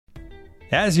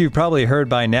As you've probably heard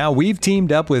by now, we've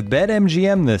teamed up with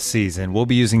BetMGM this season. We'll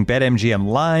be using BetMGM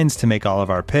lines to make all of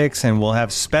our picks, and we'll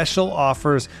have special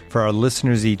offers for our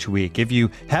listeners each week. If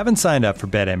you haven't signed up for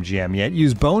BetMGM yet,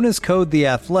 use bonus code The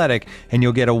Athletic, and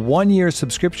you'll get a 1-year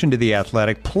subscription to The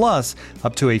Athletic, plus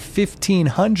up to a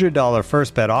 $1,500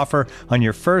 first bet offer on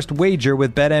your first wager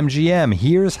with BetMGM.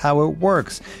 Here's how it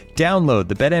works. Download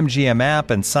the BetMGM app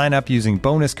and sign up using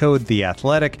bonus code The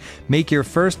Athletic. Make your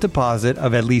first deposit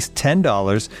of at least $10.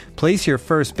 Place your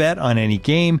first bet on any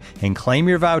game and claim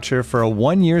your voucher for a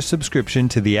 1-year subscription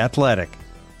to The Athletic.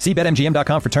 See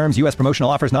BetMGM.com for terms. U.S. promotional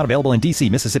offers not available in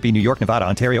D.C., Mississippi, New York, Nevada,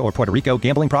 Ontario, or Puerto Rico.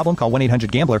 Gambling problem? Call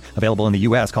 1-800-GAMBLER. Available in the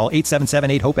U.S. Call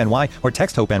 877-8-HOPE-NY or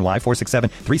text HOPE-NY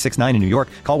 467-369 in New York.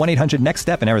 Call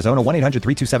 1-800-NEXT-STEP in Arizona.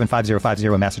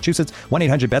 1-800-327-5050 in Massachusetts.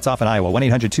 1-800-BETS-OFF in Iowa.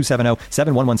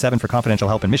 1-800-270-7117 for confidential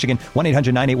help in Michigan.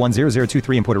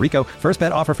 1-800-981-0023 in Puerto Rico. First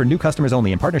bet offer for new customers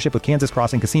only in partnership with Kansas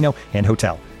Crossing Casino and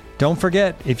Hotel. Don't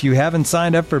forget, if you haven't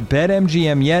signed up for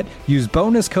BetMGM yet, use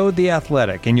bonus code The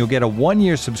Athletic, and you'll get a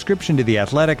 1-year subscription to The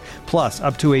Athletic, plus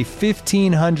up to a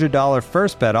 $1,500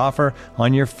 first bet offer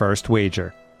on your first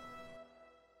wager.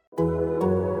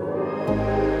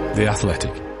 The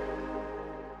Athletic.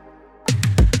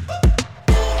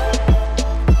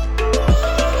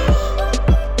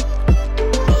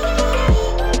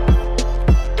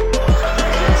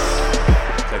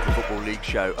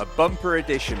 Show, a bumper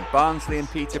edition. Barnsley and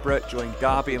Peterborough join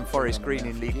Derby and Forest Green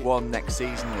in League One next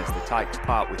season as the Tykes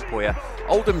part with Poya.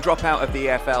 Oldham drop out of the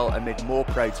EFL amid more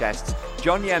protests.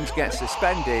 John Yems gets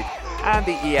suspended, and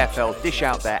the EFL dish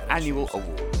out their annual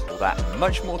awards. All that and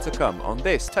much more to come on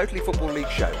this Totally Football League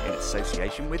show in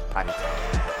association with Paddy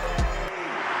Power.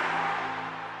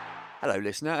 Hello,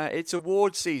 listener. It's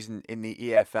award season in the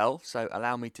EFL, so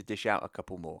allow me to dish out a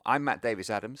couple more. I'm Matt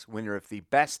Davis-Adams, winner of the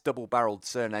Best Double-Barreled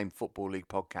Surname Football League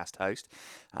podcast host.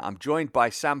 I'm joined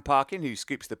by Sam Parkin, who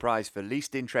scoops the prize for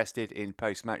least interested in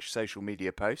post-match social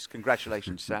media posts.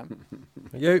 Congratulations, Sam.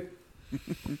 You.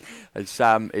 And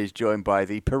Sam is joined by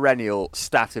the perennial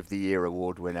Stat of the Year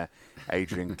award winner,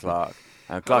 Adrian Clark.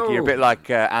 Clark, you're a bit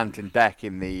like Ant and Dec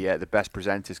in the Best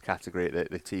Presenters category at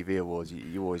the TV awards.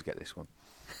 You always get this one.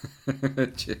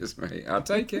 Cheers, mate. I'll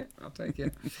take it.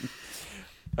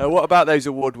 What about those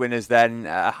award winners then?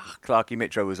 Clarky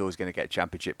Mitro was always going to get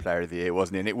Championship Player of the Year,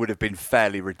 wasn't he? And it would have been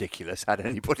fairly ridiculous had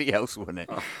anybody else won it.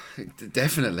 Oh,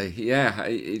 definitely, yeah.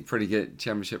 He'd probably get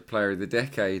Championship Player of the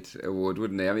Decade award,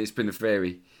 wouldn't he? I mean, it's been a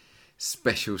very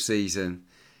special season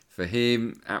for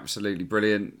him. Absolutely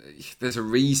brilliant. There's a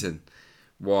reason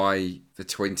why the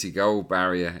 20-goal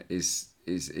barrier is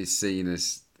seen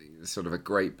as sort of a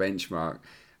great benchmark.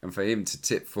 And for him to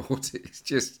tip 40, it's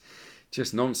just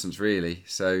nonsense, really.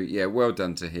 So, yeah, well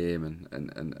done to him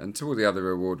and to all the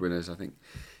other award winners. I think,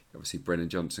 obviously, Brennan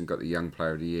Johnson got the Young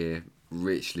Player of the Year,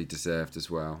 richly deserved as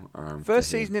well.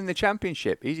 First season in the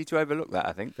Championship. Easy to overlook that,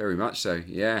 I think. Very much so,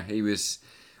 yeah. He was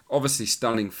obviously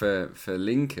stunning for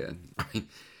Lincoln. I mean,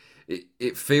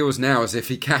 it feels now as if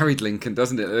he carried Lincoln,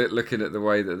 doesn't it, looking at the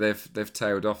way that they've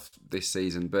tailed off this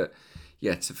season. But,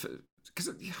 yeah, because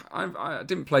I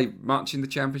didn't play much in the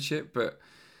Championship, but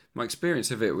my experience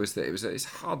of it was that it's a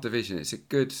hard division. It's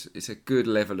a good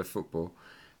level of football,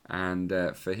 and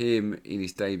for him in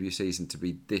his debut season to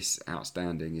be this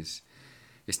outstanding is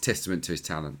testament to his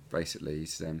talent, basically.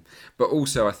 But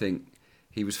also I think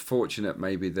he was fortunate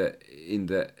maybe that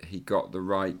he got the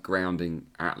right grounding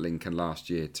at Lincoln last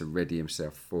year to ready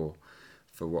himself for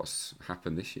what's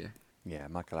happened this year. Yeah,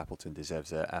 Michael Appleton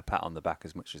deserves a pat on the back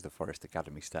as much as the Forest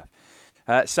Academy staff.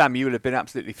 Sam, you will have been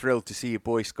absolutely thrilled to see your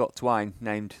boy Scott Twine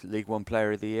named League One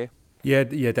Player of the Year. Yeah,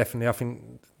 definitely. I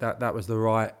think that was the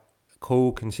right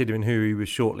call, considering who he was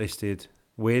shortlisted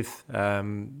with.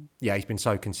 He's been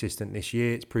so consistent this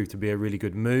year. It's proved to be a really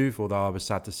good move, although I was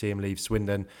sad to see him leave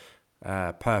Swindon.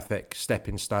 Perfect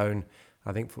stepping stone,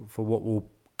 I think, for what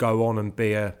will go on and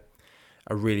be a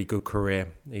really good career.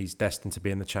 He's destined to be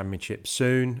in the Championship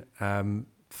soon.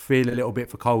 Feel a little bit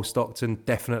for Cole Stockton,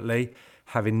 definitely.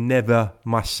 Having never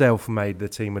myself made the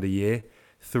Team of the Year.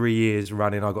 3 years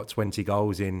running, I got 20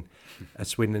 goals in a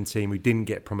Swindon team who didn't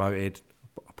get promoted.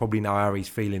 I probably know how he's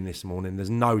feeling this morning. There's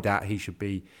no doubt he should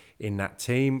be in that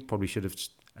team. Probably should have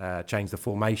changed the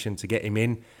formation to get him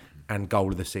in. And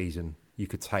goal of the season. You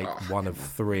could take one of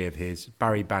three of his.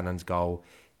 Barry Bannon's goal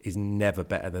is never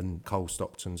better than Cole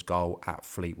Stockton's goal at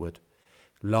Fleetwood.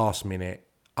 Last minute,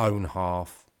 own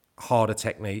half, harder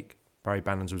technique. Barry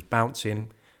Bannon's was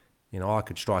bouncing. I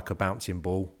could strike a bouncing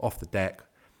ball off the deck,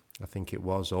 I think it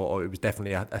was, or it was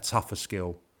definitely a tougher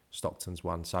skill, Stockton's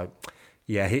one. So,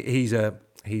 yeah,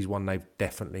 he's one they've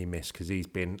definitely missed because he's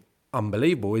been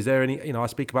unbelievable. Is there any, I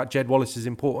speak about Jed Wallace's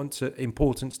importance to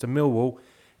Millwall.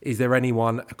 Is there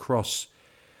anyone across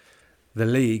the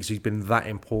leagues who's been that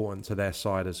important to their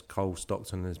side as Cole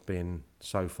Stockton has been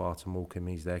so far to Morecambe?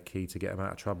 He's their key to get them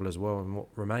out of trouble as well, and what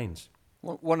remains.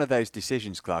 One of those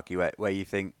decisions, Clarky, where you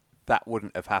think that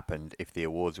wouldn't have happened if the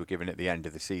awards were given at the end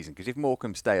of the season. Because if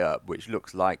Morecambe stay up, which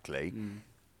looks likely,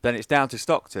 then it's down to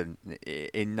Stockton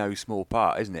in no small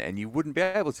part, isn't it? And you wouldn't be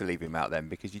able to leave him out then,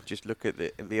 because you just look at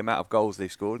the amount of goals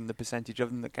they've scored and the percentage of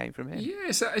them that came from him.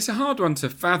 Yeah, it's a hard one to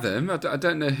fathom. I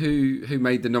don't know who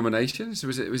made the nominations.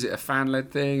 Was it a fan-led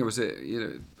thing, or was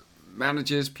it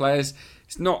managers, players?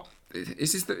 It's not.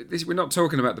 We're not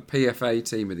talking about the PFA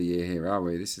Team of the Year here, are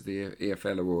we? This is the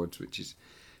EFL Awards, which is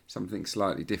something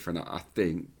slightly different, I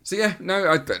think. So yeah,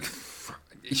 no,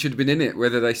 he should have been in it,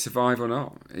 whether they survive or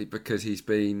not, because he's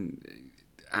been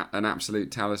an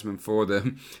absolute talisman for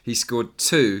them. He scored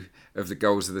 2 of the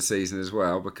goals of the season as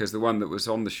well, because the one that was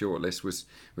on the shortlist was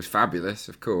fabulous,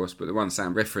 of course, but the one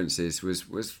Sam references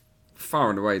was far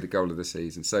and away the goal of the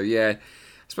season. So yeah, I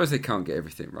suppose they can't get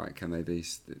everything right, can they?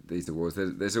 These awards,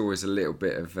 there's always a little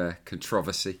bit of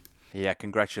controversy. Yeah,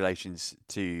 congratulations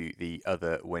to the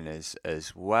other winners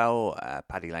as well.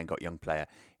 Paddy Lane got Young Player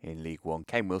in League 1.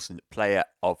 Kane Wilson, Player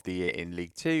of the Year in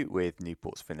League 2, with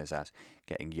Newport's Finn Azaz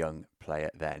getting Young Player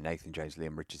there. Nathan Jones,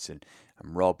 Liam Richardson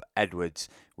and Rob Edwards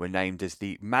were named as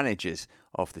the managers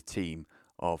of the team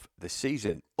of the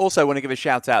season. Also want to give a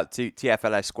shout out to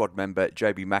TFLS squad member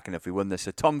Joby McAnuff, who won the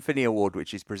Sir Tom Finney Award,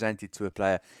 which is presented to a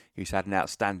player who's had an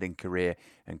outstanding career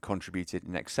and contributed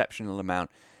an exceptional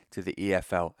amount to the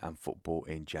EFL and football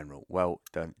in general. Well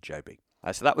done, Joby.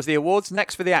 So that was the awards.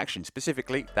 Next for the action,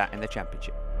 specifically that in the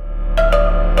Championship.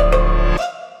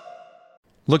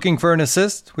 Looking for an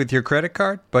assist with your credit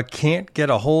card, but can't get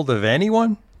a hold of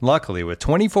anyone? Luckily, with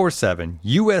 24/7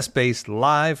 US-based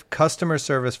live customer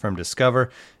service from Discover,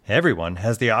 everyone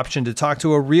has the option to talk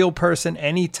to a real person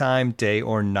anytime, day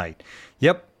or night.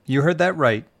 Yep, you heard that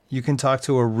right. You can talk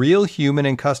to a real human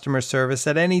in customer service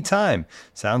at any time.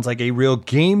 Sounds like a real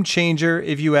game changer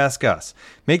if you ask us.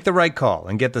 Make the right call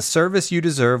and get the service you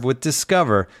deserve with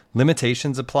Discover.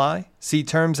 Limitations apply. See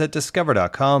terms at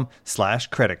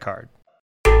discover.com/creditcard.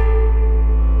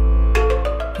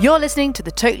 You're listening to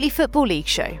the Totally Football League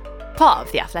Show, part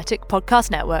of the Athletic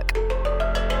Podcast Network.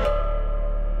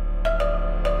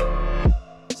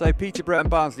 So Peterborough and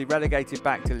Barnsley relegated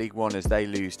back to League One as they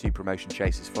lose to promotion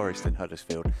chasers Forest and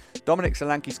Huddersfield. Dominic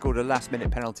Solanke scored a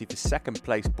last-minute penalty for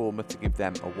second-place Bournemouth to give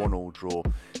them a 1-1 draw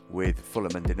with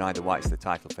Fulham and deny the Whites the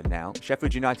title for now.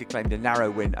 Sheffield United claimed a narrow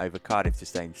win over Cardiff to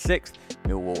stay in 6th.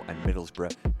 Millwall and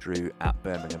Middlesbrough drew at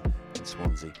Birmingham and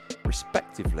Swansea,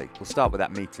 respectively. We'll start with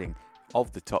that meeting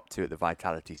of the top 2 at the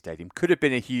Vitality Stadium. Could have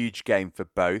been a huge game for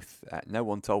both. No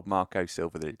one told Marco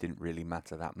Silva that it didn't really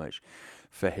matter that much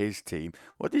for his team.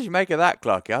 What did you make of that,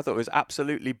 Clarky? I thought it was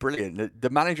absolutely brilliant. The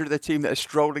manager of the team that is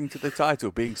strolling to the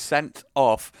title being sent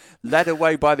off, led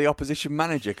away by the opposition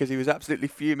manager because he was absolutely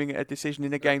fuming at a decision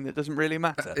in a game that doesn't really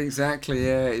matter. Exactly,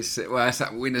 yeah. It's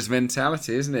that winner's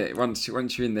mentality, isn't it? Once you're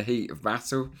in the heat of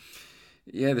battle,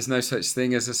 yeah, there's no such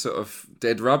thing as a sort of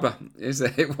dead rubber, is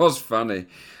there? It was funny.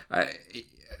 I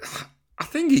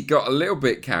think he got a little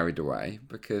bit carried away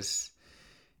because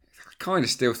I kind of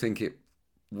still think it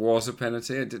was a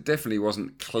penalty. It definitely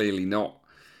wasn't clearly not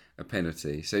a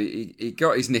penalty. So he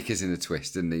got his knickers in a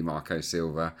twist, didn't he, Marco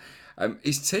Silva?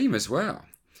 His team as well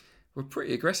were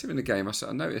pretty aggressive in the game. I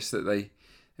noticed that they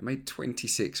made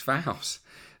 26 fouls.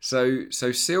 So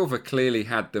Silva clearly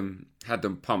had them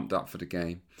pumped up for the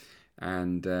game.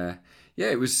 And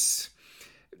it was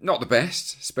not the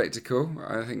best spectacle.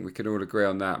 I think we can all agree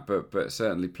on that, but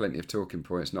certainly plenty of talking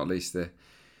points, not least the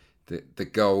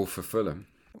goal for Fulham.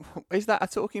 Is that a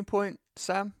talking point,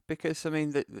 Sam? Because, I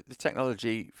mean, the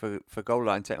technology for goal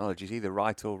line technology is either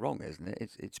right or wrong, isn't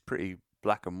it? It's pretty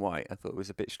black and white. I thought it was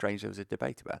a bit strange there was a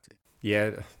debate about it.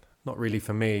 Yeah, not really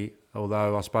for me,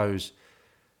 although I suppose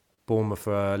Bournemouth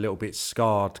are a little bit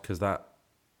scarred because that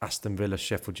Aston Villa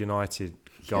Sheffield United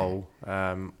goal,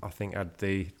 I think, had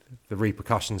the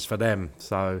repercussions for them.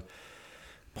 So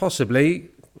possibly,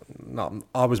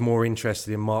 I was more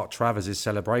interested in Mark Travers'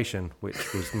 celebration,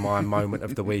 which was my moment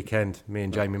of the weekend. Me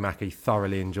and Jamie Mackey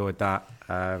thoroughly enjoyed that.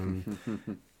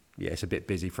 It's a bit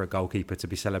busy for a goalkeeper to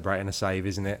be celebrating a save,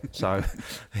 isn't it? So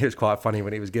it was quite funny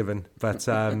when it was given. But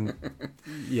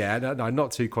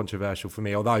not too controversial for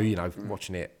me. Although,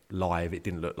 watching it live, it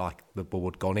didn't look like the ball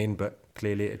had gone in, but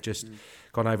clearly it had just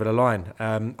gone over the line.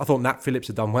 I thought Nat Phillips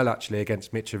had done well, actually,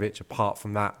 against Mitrovic, apart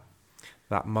from that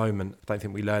moment. I don't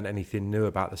think we learned anything new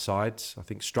about the sides. I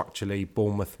think structurally,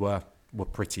 Bournemouth were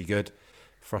pretty good.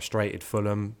 Frustrated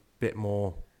Fulham, bit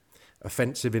more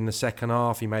offensive in the second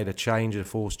half. He made a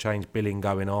forced change, Billing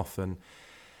going off and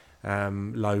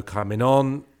Lowe coming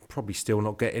on. Probably still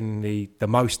not getting the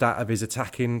most out of his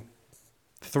attacking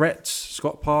threats,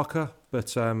 Scott Parker,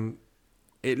 but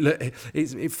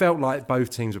it felt like both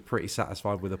teams were pretty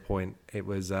satisfied with a point. It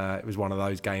was one of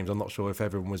those games. I'm not sure if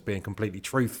everyone was being completely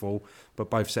truthful, but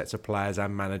both sets of players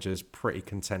and managers pretty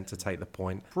content to take the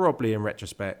point. Probably in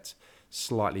retrospect,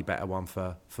 slightly better one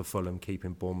for Fulham,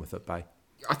 keeping Bournemouth at bay.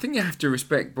 I think you have to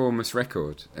respect Bournemouth's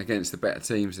record against the better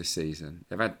teams this season.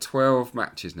 They've had 12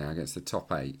 matches now against the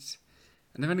top 8,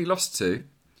 and they've only lost 2.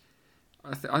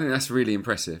 I think that's really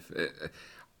impressive.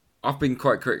 I've been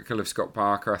quite critical of Scott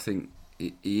Parker. I think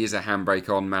he is a handbrake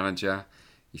on manager.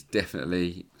 He's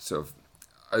definitely sort of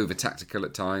over tactical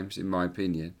at times, in my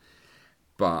opinion,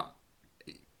 but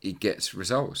he gets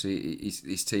results.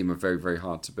 His team are very, very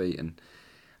hard to beat,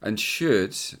 and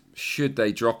should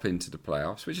they drop into the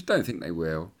playoffs, which I don't think they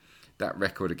will, that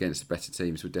record against the better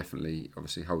teams would definitely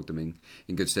obviously hold them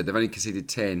in good stead. They've only conceded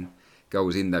 10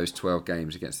 goals in those 12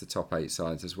 games against the top 8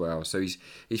 sides as well. So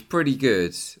he's pretty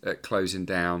good at closing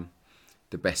down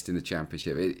the best in the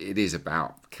Championship. It is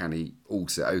about, can he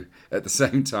also at the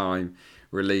same time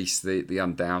release the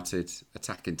undoubted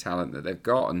attacking talent that they've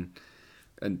got,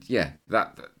 and yeah,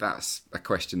 that's a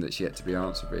question that's yet to be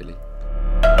answered, really.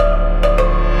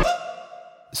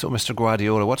 So, Mr.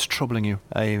 Guardiola, what's troubling you?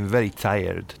 I am very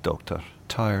tired, Doctor.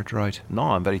 Tired, right? No,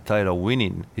 I'm very tired of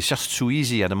winning. It's just too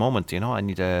easy at the moment, I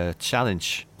need a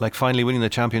challenge. Like finally winning the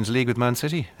Champions League with Man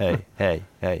City? Hey,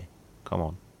 come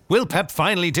on. Will Pep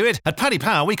finally do it? At Paddy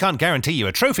Power, we can't guarantee you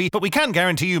a trophy, but we can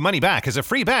guarantee you money back as a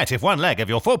free bet if one leg of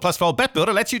your 4+4 bet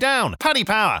builder lets you down. Paddy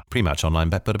Power! Pre-match online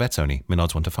bet builder bets only. Min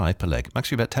odds 1 to 5 per leg. Max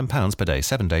free bet £10 per day.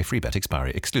 7-day free bet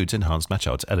expiry. Excludes enhanced match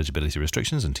odds. Eligibility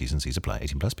restrictions and T's and C's apply.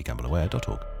 18+.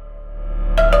 BeGambleAware.org.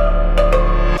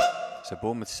 So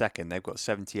Bournemouth second, they've got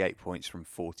 78 points from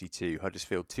 42.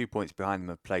 Huddersfield 2 points behind them,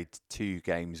 have played 2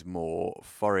 games more.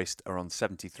 Forest are on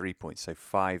 73 points, so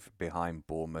 5 behind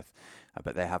Bournemouth,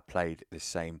 but they have played the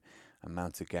same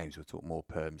amount of games. We'll talk more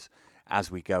perms as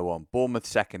we go on. Bournemouth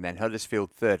second, then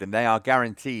Huddersfield third, and they are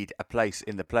guaranteed a place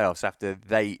in the playoffs after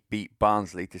they beat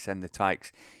Barnsley to send the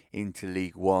Tykes into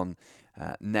League One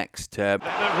next term. The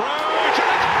road,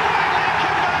 converted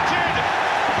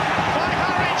by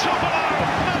Harry Topolo.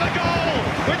 Another goal,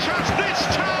 which has this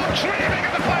town dreaming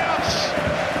of the playoffs.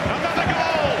 Another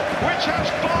goal, which has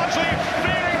Barnsley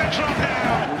fearing the drop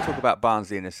down. We'll talk about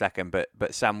Barnsley in a second,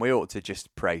 but Sam, we ought to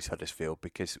just praise Huddersfield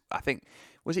because I think,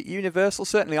 was it universal?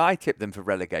 Certainly I tipped them for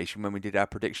relegation when we did our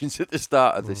predictions at the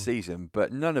start of the season,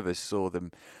 but none of us saw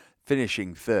them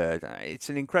finishing third. It's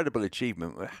an incredible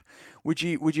achievement. Would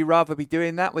you rather be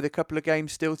doing that with a couple of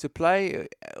games still to play,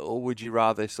 or would you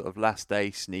rather sort of last day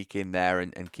sneak in there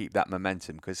and keep that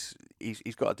momentum? Because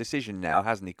he's got a decision now,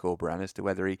 hasn't he, Corberan, as to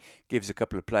whether he gives a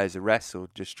couple of players a rest or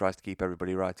just tries to keep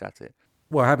everybody right at it.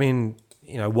 Well, having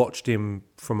watched him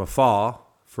from afar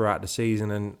throughout the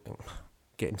season and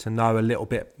getting to know a little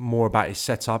bit more about his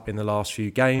setup in the last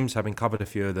few games, having covered a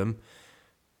few of them,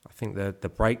 I think the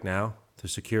break now, the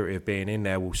security of being in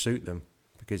there will suit them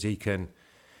because he can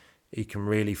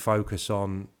really focus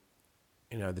on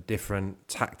the different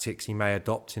tactics he may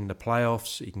adopt in the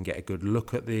playoffs. He can get a good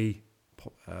look at the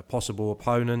possible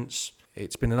opponents.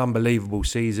 It's been an unbelievable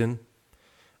season.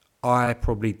 I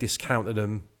probably discounted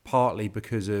him partly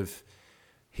because of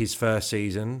his first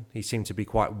season. He seemed to be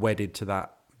quite wedded to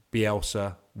that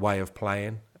Bielsa way of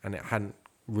playing, and it hadn't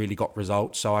really got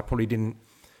results. So I probably didn't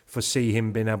foresee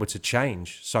him being able to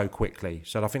change so quickly.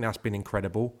 So I think that's been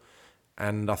incredible.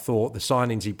 And I thought the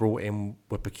signings he brought in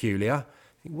were peculiar.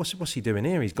 What's he doing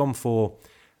here? He's gone for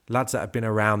lads that have been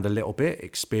around a little bit,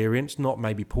 experienced, not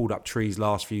maybe pulled up trees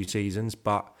last few seasons,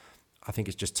 but I think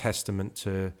it's just testament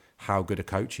to how good a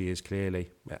coach he is,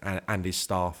 clearly, and his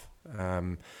staff.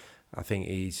 I think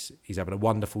he's having a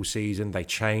wonderful season. They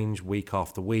change week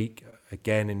after week.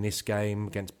 Again, in this game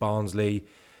against Barnsley,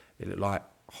 it looked like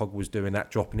Hogg was doing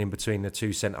that, dropping in between the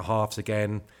two centre-halves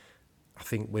again. I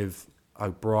think with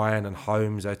O'Brien and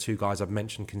Holmes, they're two guys I've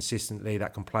mentioned consistently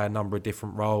that can play a number of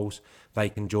different roles. They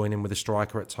can join in with a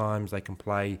striker at times. They can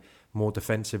play more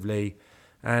defensively.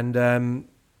 And,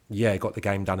 got the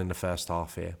game done in the first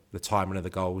half here. The timing of the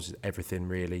goals is everything,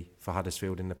 really, for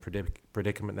Huddersfield in the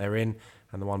predicament they're in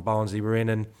and the one Barnsley were in,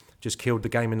 and just killed the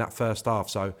game in that first half.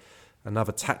 So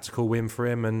another tactical win for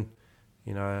him and,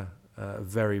 a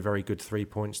very, very good 3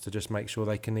 points to just make sure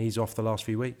they can ease off the last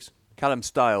few weeks. Callum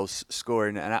Styles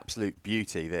scoring an absolute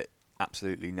beauty that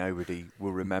absolutely nobody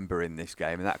will remember in this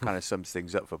game, and that kind of sums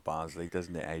things up for Barnsley,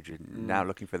 doesn't it, Adrian? Now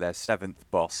looking for their 7th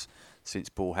boss since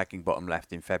Paul Heckingbottom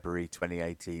left in February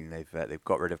 2018. They've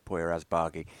got rid of Poya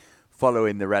Asbaghi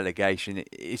following the relegation.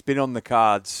 It's been on the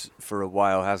cards for a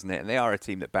while, hasn't it? And they are a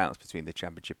team that bounce between the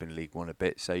Championship and League One a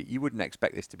bit, so you wouldn't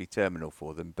expect this to be terminal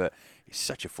for them, but it's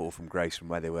such a fall from grace from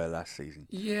where they were last season.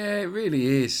 Yeah, it really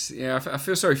is. Yeah, I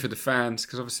feel sorry for the fans,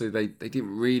 because obviously they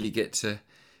didn't really get to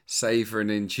savour and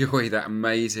enjoy that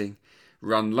amazing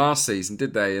run last season,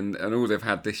 did they? And all they've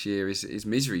had this year is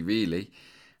misery, really,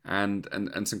 and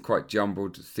some quite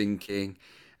jumbled thinking.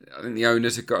 I think the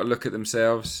owners have got to look at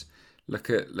themselves, look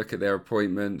at their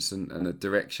appointments and the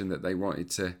direction that they wanted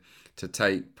to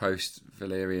take post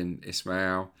Valérien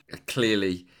Ismaël.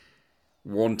 Clearly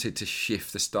wanted to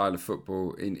shift the style of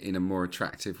football in a more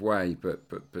attractive way,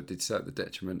 but did so at the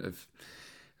detriment of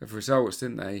results,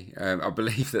 didn't they? I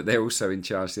believe that they're also in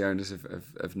charge, the owners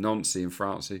of Nancy in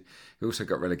France, who also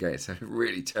got relegated. So a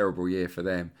really terrible year for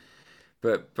them.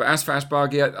 But as for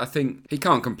Asbaghi, I think he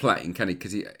can't complain, can he?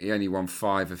 Because he only won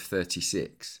 5 of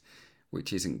 36,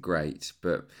 which isn't great.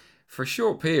 But for a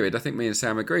short period, I think me and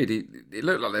Sam agreed, it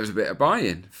looked like there was a bit of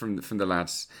buy-in from the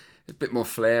lads. A bit more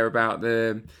flair about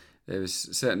them. There was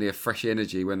certainly a fresh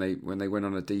energy when they went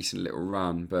on a decent little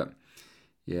run. But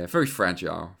yeah, very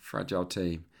fragile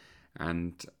team.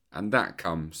 And that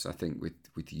comes, I think,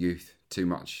 with youth, too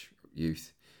much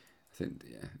youth. I think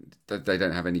they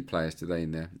don't have any players today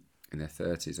in their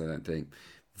 30s, I don't think.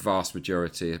 Vast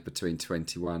majority are between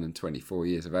 21 and 24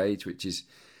 years of age, which is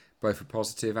both a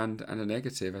positive and a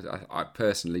negative. I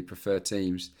personally prefer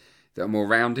teams that are more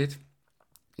rounded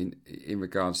in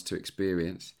regards to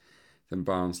experience than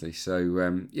Barnsley. So,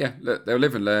 look, they'll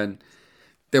live and learn.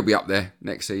 They'll be up there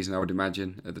next season, I would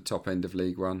imagine, at the top end of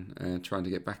League One, trying to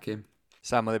get back in.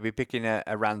 Sam, will they be picking a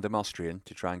random Austrian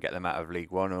to try and get them out of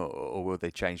League One, or will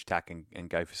they change tack and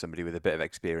go for somebody with a bit of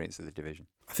experience of the division?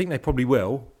 I think they probably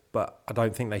will, but I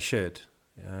don't think they should.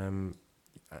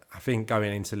 I think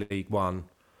going into League One,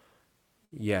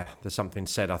 there's something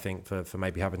said, I think, for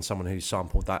maybe having someone who's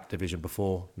sampled that division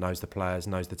before, knows the players,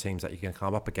 knows the teams that you can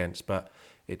come up against. But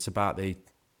it's about the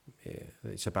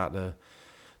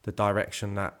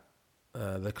direction that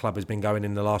the club has been going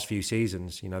in the last few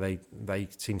seasons. You know, they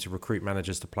seem to recruit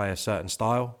managers to play a certain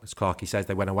style. As Clarkey says,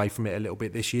 they went away from it a little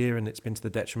bit this year, and it's been to the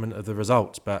detriment of the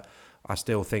results. But I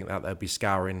still think that they'll be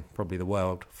scouring probably the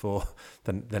world for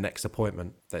the next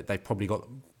appointment. They've probably got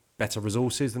better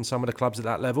resources than some of the clubs at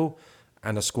that level,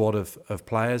 and a squad of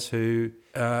players who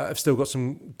have still got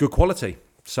some good quality.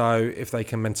 So if they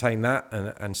can maintain that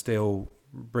and still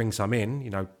bring some in, you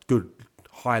know, good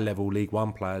high-level League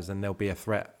One players, then there'll be a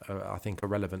threat, I think,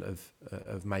 irrelevant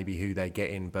of maybe who they get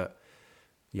in. But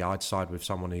yeah, I'd side with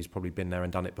someone who's probably been there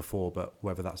and done it before, but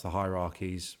whether that's the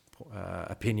hierarchy's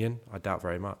opinion, I doubt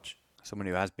very much. Someone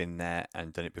who has been there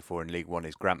and done it before in League One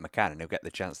is Grant McCann, and he'll get the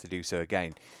chance to do so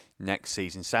again next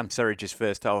season. Sam Surridge's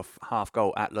first half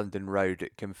goal at London Road,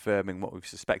 confirming what we've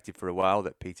suspected for a while,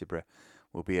 that Peterborough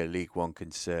will be a League One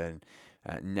concern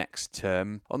next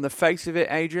term. On the face of it,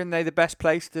 Adrian, they're the best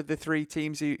placed of the three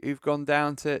teams who've gone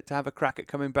down to have a crack at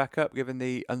coming back up, given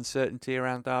the uncertainty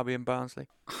around Derby and Barnsley?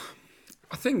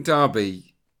 I think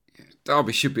Derby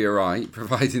should be all right,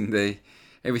 providing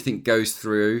everything goes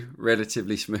through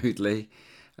relatively smoothly,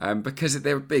 because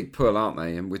they're a big pull, aren't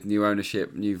they? And with new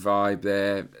ownership, new vibe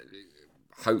there,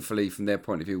 hopefully from their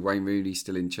point of view, Wayne Rooney's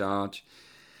still in charge.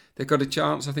 They've got a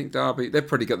chance, I think. Derby, they've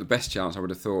probably got the best chance, I would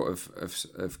have thought,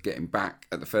 of getting back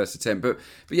at the first attempt. But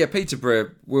yeah,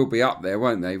 Peterborough will be up there,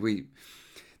 won't they?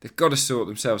 They've got to sort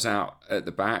themselves out at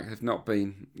the back. They've not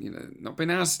been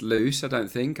as loose, I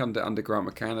don't think, under Grant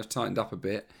McCann. They've tightened up a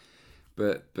bit.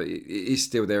 But it is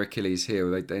still their Achilles heel.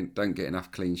 They don't get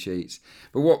enough clean sheets.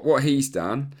 But what he's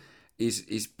done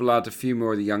is blood a few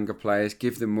more of the younger players,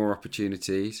 give them more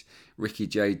opportunities. Ricky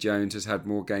J. Jones has had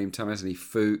more game time, hasn't he?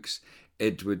 Fuchs,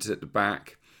 Edwards at the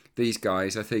back. These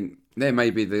guys, I think, they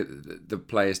may be the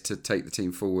players to take the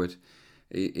team forward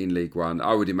in League One.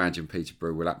 I would imagine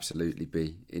Peterborough will absolutely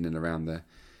be in and around the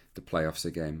playoffs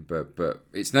again. But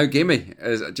it's no gimme.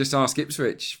 Just ask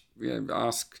Ipswich.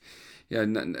 Ask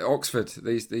Oxford.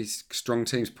 These strong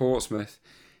teams. Portsmouth.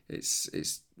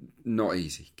 It's not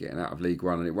easy getting out of League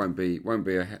One, and it won't be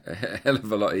a hell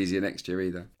of a lot easier next year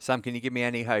either. Sam, can you give me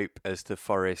any hope as to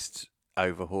Forest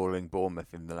overhauling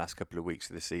Bournemouth in the last couple of weeks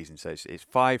of the season? So it's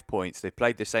 5 points. They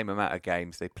played the same amount of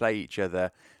games. They play each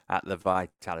other at the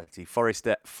Vitality. Forest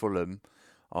at Fulham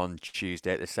on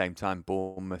Tuesday. At the same time,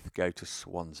 Bournemouth go to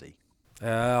Swansea.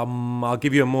 I'll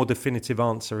give you a more definitive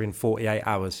answer in 48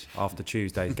 hours after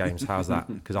Tuesday's games. How's that?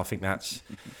 Because I think that's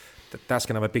that's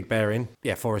going to have a big bearing.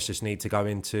 Yeah, Forest just need to go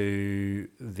into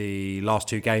the last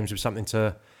 2 games with something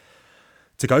to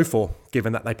go for,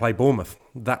 given that they play Bournemouth.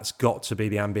 That's got to be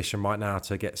the ambition right now,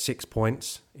 to get 6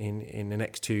 points in the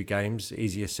next 2 games.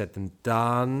 Easier said than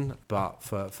done, but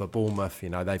for Bournemouth,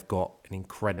 they've got an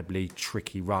incredibly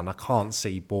tricky run. I can't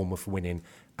see Bournemouth winning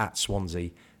at Swansea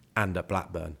and at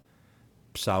Blackburn.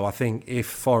 So I think if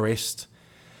Forest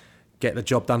get the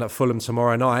job done at Fulham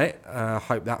tomorrow night, I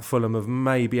hope that Fulham have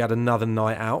maybe had another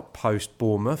night out post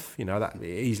Bournemouth. That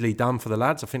easily done for the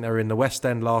lads. I think they were in the West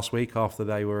End last week after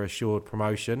they were assured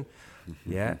promotion.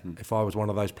 Yeah, if I was one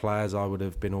of those players, I would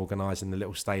have been organising the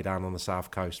little stay down on the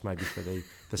South Coast, maybe for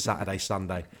the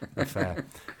Saturday-Sunday affair.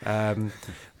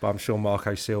 But I'm sure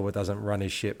Marco Silva doesn't run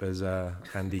his ship as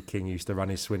Andy King used to run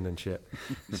his Swindon ship.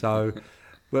 So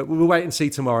we'll wait and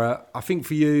see tomorrow. I think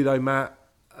for you, though, Matt,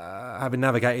 having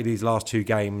navigated these last 2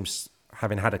 games,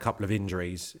 having had a couple of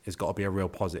injuries, has got to be a real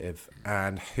positive.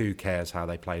 And who cares how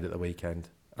they played at the weekend?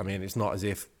 I mean, it's not as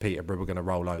if Peterborough were going to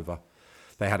roll over.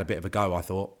 They had a bit of a go, I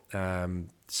thought.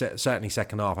 Certainly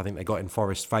second half, I think they got in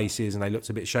Forest faces and they looked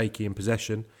a bit shaky in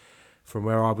possession from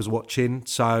where I was watching.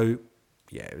 So,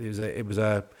 yeah, it was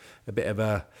a bit of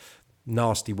a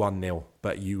nasty 1-0,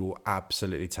 but you will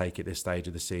absolutely take it this stage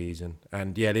of the season.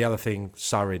 And, yeah, the other thing,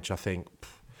 Surridge, I think,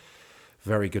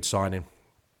 very good signing.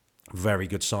 Very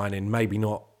good signing. Maybe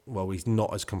not, well, he's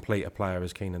not as complete a player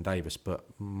as Keenan Davis, but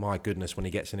my goodness, when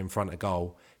he gets in front of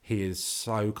goal, he is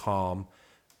so calm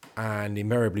and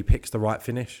invariably picks the right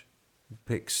finish,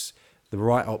 picks the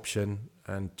right option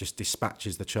and just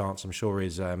dispatches the chance. I'm sure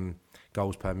his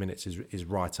goals per minute is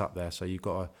right up there. So you've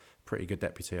got a pretty good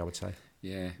deputy, I would say.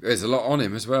 Yeah, there's a lot on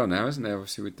him as well now, isn't there?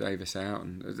 Obviously with Davis out,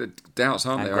 and the doubts,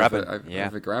 aren't there?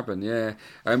 Over Graben, yeah.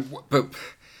 But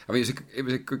I mean, it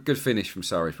was a good finish from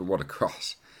Surridge, but what a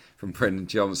cross from Brendan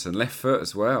Johnson, left foot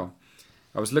as well.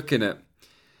 I was looking at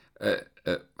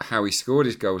how he scored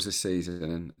his goals this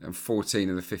season, and 14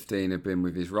 of the 15 have been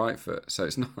with his right foot. So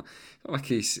it's not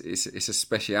like it's a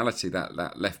speciality,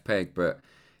 that left peg, but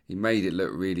he made it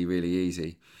look really, really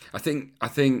easy. I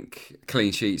think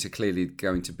clean sheets are clearly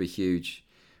going to be huge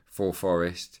for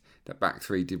Forest. That back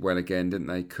 3 did well again, didn't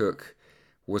they? Cook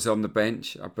was on the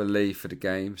bench, I believe, for the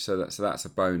game, so that's a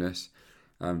bonus.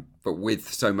 But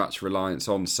with so much reliance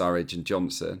on Surridge and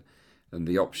Johnson, and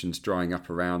the options drying up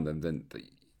around them, then the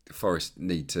Forest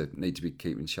need to be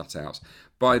keeping shutouts.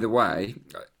 By the way,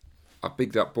 I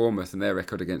bigged up Bournemouth and their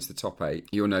record against the top 8.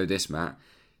 You'll know this, Matt.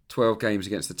 12 games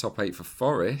against the top 8 for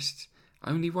Forest,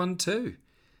 only won 2.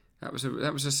 That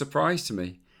was a surprise to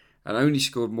me, and only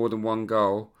scored more than 1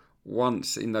 goal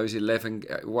once in those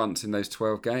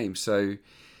 12 games. So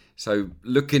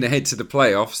looking ahead to the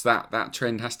playoffs, that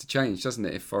trend has to change, doesn't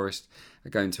it? If Forest are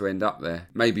going to end up there,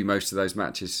 maybe most of those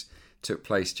matches took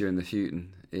place during the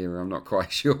Houghton era. I'm not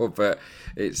quite sure, but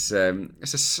it's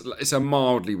a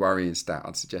mildly worrying stat,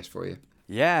 I'd suggest for you.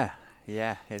 Yeah,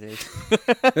 it is.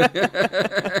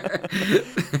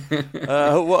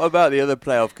 What about the other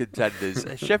playoff contenders?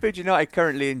 Sheffield United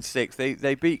currently in 6th.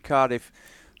 They beat Cardiff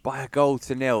by a goal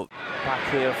to 0.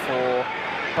 Back here for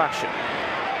Basham.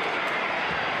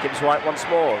 Gibbs White once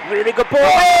more. Really good ball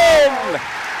in!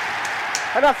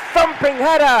 And a thumping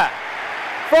header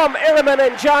from Iliman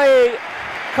Ndiaye.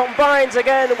 Combines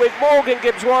again with Morgan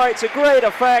Gibbs White to great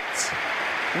effect.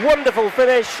 Wonderful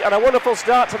finish and a wonderful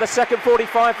start to the second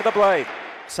 45 for the Blade.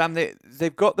 Sam,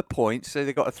 they've got the points, so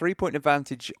they've got a 3-point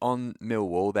advantage on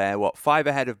Millwall. They're 5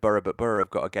 ahead of Borough, but Borough have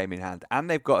got a game in hand, and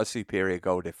they've got a superior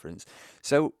goal difference.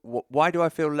 So why do I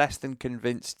feel less than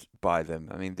convinced by them?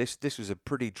 I mean, this was a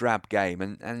pretty drab game,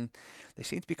 and they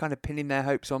seem to be kind of pinning their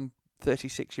hopes on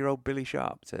 36-year-old Billy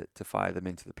Sharp to fire them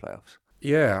into the playoffs.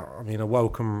 Yeah, I mean, a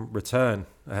welcome return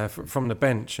from the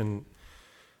bench, and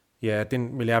yeah,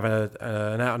 didn't really have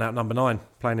an out-and-out number 9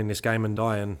 playing in this game, and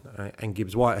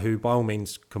Gibbs White, who by all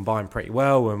means combined pretty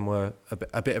well and were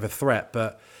a bit of a threat.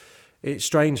 But it's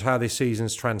strange how this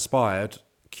season's transpired.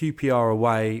 QPR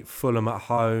away, Fulham at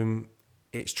home.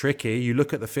 It's tricky. You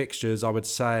look at the fixtures, I would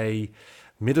say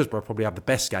Middlesbrough probably have the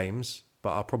best games,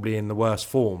 but are probably in the worst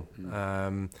form.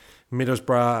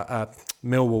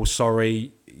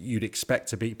 Millwall, you'd expect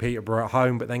to beat Peterborough at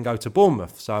home, but then go to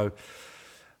Bournemouth. So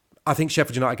I think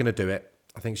Sheffield United are going to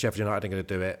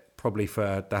do it. Probably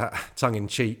for that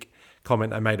tongue-in-cheek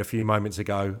comment I made a few moments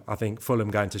ago. I think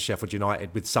Fulham going to Sheffield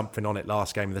United with something on it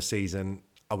last game of the season,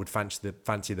 I would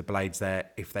fancy the Blades there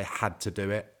if they had to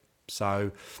do it.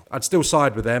 So I'd still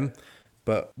side with them,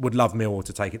 but would love Millwall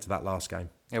to take it to that last game.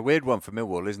 A weird one for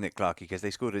Millwall, isn't it, Clarkie? Because they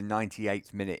scored a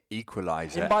 98th minute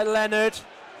equaliser. In by Leonard.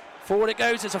 Forward it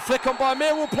goes. It's a flick on by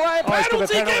Millwall player.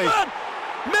 Penalty given!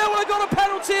 Millwall got a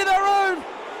penalty of their own.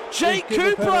 Jake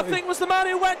Cooper, I think, was the man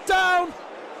who went down.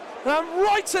 And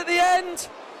right at the end,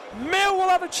 Mill will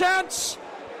have a chance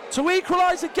to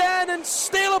equalise again and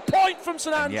steal a point from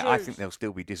St Andrews. Yeah, I think they'll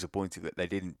still be disappointed that they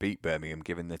didn't beat Birmingham,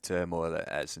 given the turmoil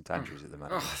at St Andrews at the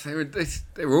moment.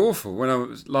 They were awful. When I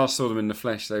last saw them in the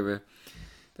flesh, they were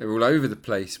all over the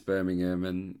place, Birmingham,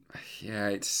 and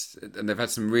and they've had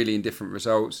some really indifferent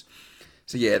results.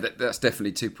 So yeah, that's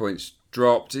definitely 2 points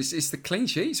dropped. It's the clean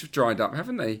sheets have dried up,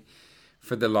 haven't they,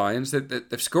 for the Lions? They're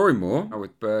scoring more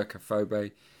with Burke,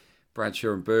 Afobe,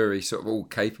 Bradshaw and Burry sort of all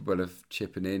capable of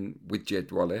chipping in with Jed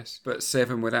Wallace, but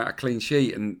 7 without a clean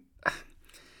sheet, and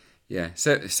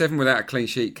 7 without a clean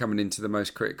sheet coming into the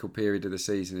most critical period of the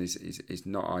season is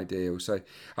not ideal. So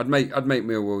I'd make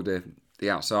Millwall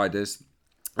the outsiders.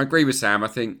 I agree with Sam. I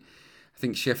think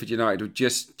Sheffield United will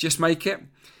just make it.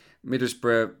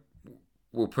 Middlesbrough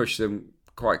will push them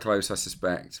quite close, I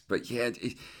suspect. But yeah,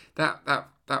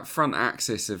 that front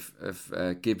axis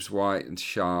of Gibbs, White and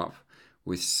Sharp,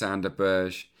 with Sander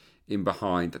Berge in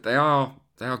behind, that they are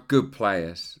good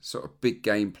players, sort of big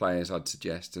game players, I'd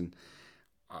suggest, and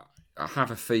I have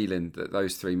a feeling that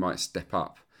those 3 might step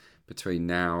up between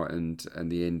now and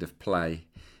the end of play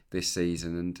this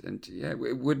season, and yeah,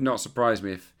 it would not surprise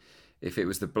me if it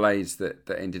was the Blades that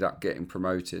ended up getting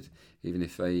promoted, even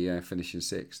if they finish in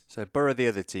 6th. So Borough, the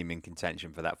other team in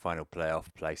contention for that final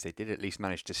playoff place, they did at least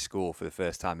manage to score for the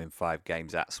first time in 5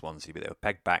 games at Swansea, but they were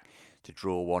pegged back to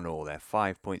draw 1-1. They're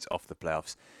 5 points off the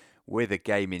playoffs with a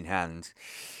game in hand.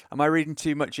 Am I reading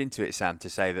too much into it, Sam, to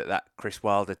say that Chris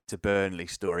Wilder to Burnley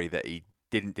story that he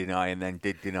didn't deny and then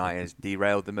did deny has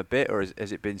derailed them a bit, or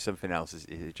has it been something else? Is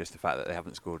it just the fact that they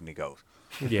haven't scored any goals?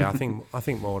 Yeah, I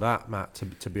think more of that, Matt,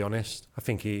 to be honest. I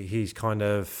think he's kind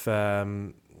of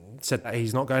said that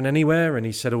he's not going anywhere, and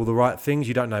he said all the right things.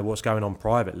 You don't know what's going on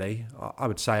privately. I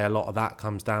would say a lot of that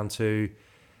comes down to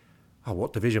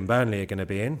what division Burnley are going to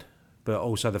be in, but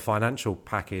also the financial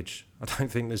package. I don't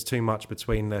think there's too much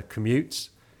between the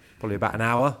commutes, probably about an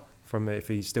hour from if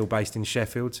he's still based in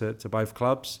Sheffield to both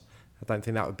clubs. I don't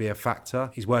think that would be a factor.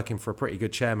 He's working for a pretty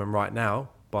good chairman right now,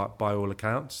 but by all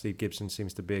accounts. Steve Gibson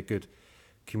seems to be a good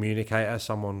communicator,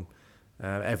 someone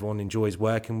everyone enjoys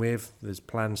working with. There's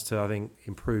plans to, I think,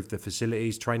 improve the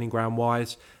facilities, training ground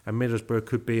wise, and Middlesbrough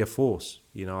could be a force,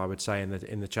 I would say,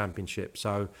 in the Championship.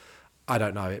 So I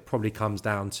don't know. It probably comes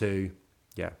down to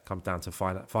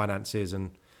finances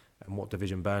and what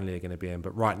division Burnley are going to be in.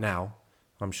 But right now,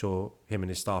 I'm sure him and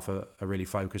his staff are really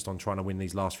focused on trying to win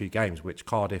these last few games, which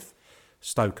Cardiff,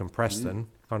 Stoke and Preston,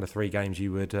 kind of 3 games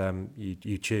you would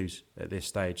you choose at this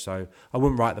stage. So I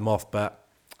wouldn't write them off, but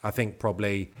I think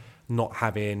probably not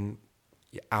having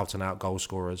out-and-out goal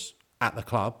scorers at the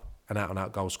club and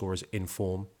out-and-out goal scorers in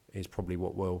form is probably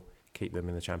what will keep them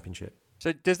in the Championship.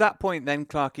 So does that point then,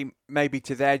 Clarky, maybe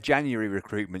to their January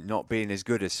recruitment not being as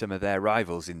good as some of their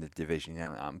rivals in the division?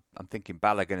 I'm thinking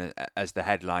Balogun as the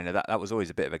headliner. That was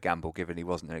always a bit of a gamble, given he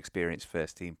wasn't an experienced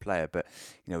first-team player. But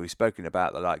we've spoken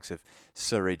about the likes of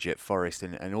Surridge at Forest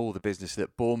and all the business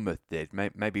that Bournemouth did.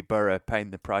 Maybe Borough paying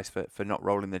the price for not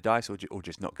rolling the dice or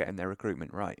just not getting their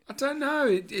recruitment right. I don't know.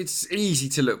 It's easy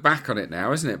to look back on it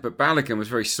now, isn't it? But Balogun was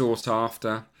very sought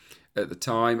after at the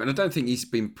time, and I don't think he's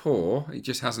been poor. He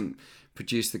just hasn't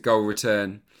produced the goal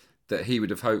return that he would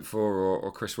have hoped for,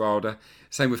 or Chris Wilder.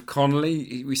 Same with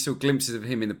Connolly. We saw glimpses of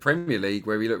him in the Premier League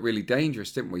where he looked really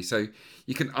dangerous, didn't we? So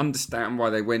you can understand why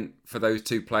they went for those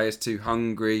 2 players, 2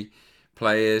 hungry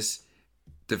players,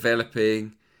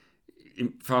 developing,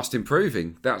 fast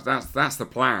improving. That's the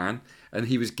plan, and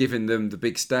he was giving them the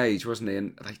big stage, wasn't he?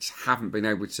 And they just haven't been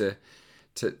able to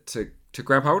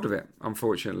grab hold of it.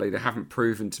 Unfortunately, they haven't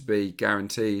proven to be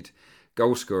guaranteed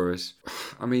goal scorers.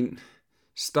 I mean,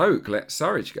 Stoke let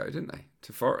Surridge go, didn't they,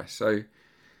 to Forest? So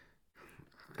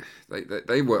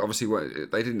they were obviously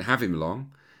they didn't have him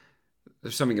long.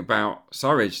 There's something about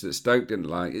Surridge that Stoke didn't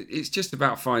like. It's just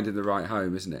about finding the right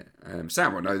home, isn't it?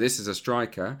 Sam will know this as a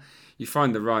striker. You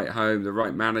find the right home, the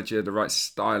right manager, the right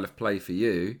style of play for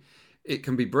you. It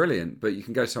can be brilliant, but you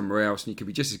can go somewhere else and you can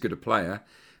be just as good a player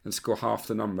and score half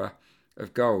the number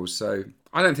of goals. So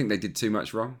I don't think they did too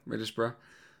much wrong, Middlesbrough.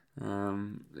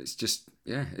 It's just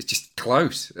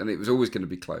close, and it was always going to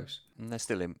be close. And they're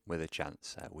still in with a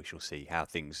chance. We shall see how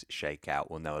things shake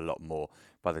out. We'll know a lot more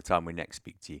by the time we next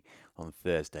speak to you on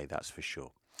Thursday, that's for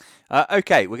sure.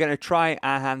 Okay, we're going to try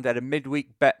our hand at a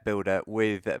midweek bet builder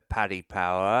with Paddy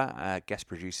Power. Guest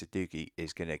producer Doogie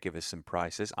is going to give us some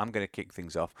prices. I'm going to kick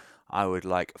things off. I would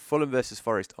like Fulham versus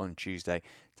Forest on Tuesday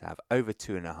to have over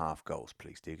 2.5 goals,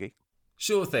 please, Doogie.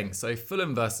 Sure thing. So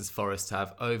Fulham versus Forest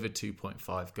have over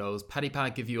 2.5 goals. Paddy Power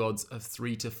give you odds of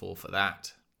 3 to 4 for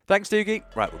that. Thanks, Doogie.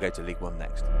 Right, we'll go to League One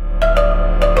next.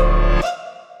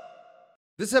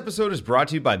 This episode is brought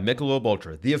to you by Michelob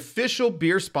Ultra, the official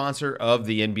beer sponsor of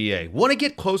the NBA. Want to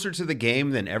get closer to the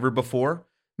game than ever before?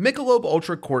 Michelob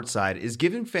Ultra Courtside is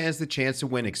giving fans the chance to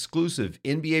win exclusive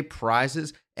NBA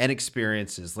prizes and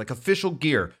experiences like official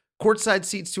gear, courtside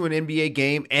seats to an NBA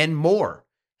game, and more.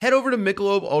 Head over to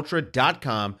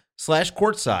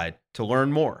MichelobUltra.com/courtside to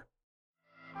learn more.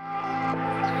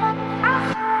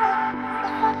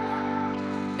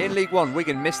 In League One,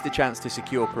 Wigan missed the chance to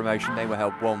secure promotion. They were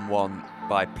held 1-1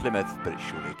 by Plymouth, but it's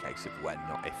surely a case of when,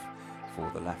 not if,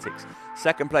 for the Latics.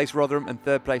 Second place Rotherham and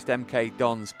third place MK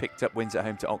Dons picked up wins at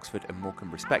home to Oxford and Morecambe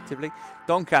respectively.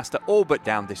 Doncaster all but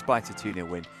down despite a 2-0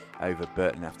 win over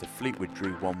Burton after Fleetwood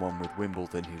drew 1-1 with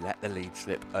Wimbledon, who let the lead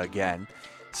slip again.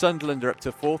 Sunderland are up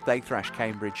to fourth. They thrashed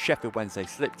Cambridge. Sheffield Wednesday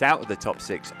slipped out of the top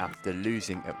six after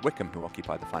losing at Wickham, who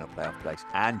occupied the final playoff place.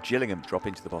 And Gillingham drop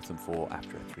into the bottom four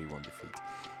after a 3-1 defeat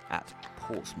at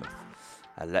Portsmouth.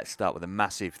 Let's start with a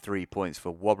massive 3 points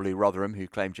for wobbly Rotherham, who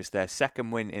claimed just their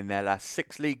second win in their last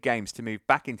 6 league games to move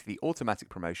back into the automatic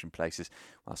promotion places,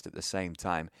 whilst at the same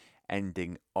time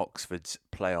ending Oxford's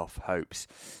playoff hopes.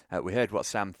 We heard what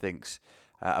Sam thinks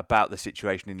about the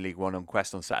situation in League One on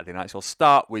Quest on Saturday night. So I'll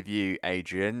start with you,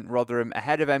 Adrian. Rotherham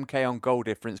ahead of MK on goal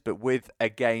difference, but with a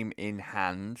game in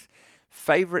hand.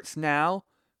 Favourites now,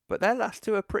 but their last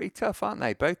two are pretty tough, aren't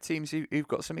they? Both teams who've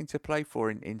got something to play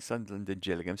for in Sunderland and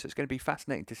Gillingham. So it's going to be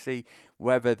fascinating to see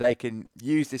whether they can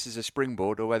use this as a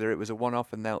springboard or whether it was a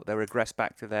one-off and they'll regress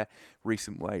back to their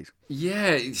recent ways. Yeah,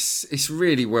 it's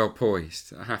really well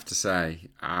poised, I have to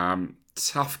say.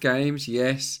 Tough games,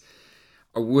 yes.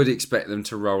 I would expect them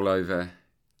to roll over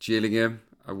Gillingham.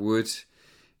 I would,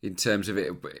 in terms of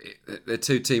it. They're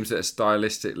two teams that are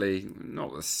stylistically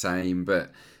not the same, but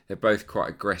they're both quite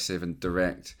aggressive and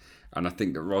direct. And I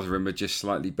think that Rotherham are just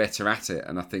slightly better at it.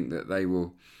 And I think that they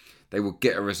will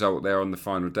get a result there on the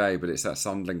final day. But it's that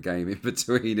Sunderland game in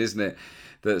between, isn't it?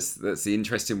 That's the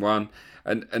interesting one.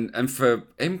 And for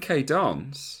MK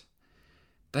Dons,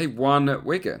 they won at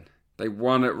Wigan, they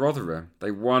won at Rotherham,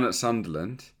 they won at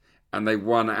Sunderland, and they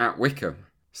won at Wickham.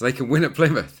 So they can win at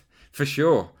Plymouth, for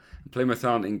sure. Plymouth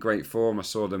aren't in great form. I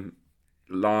saw them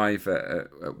live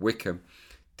at Wickham.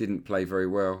 Didn't play very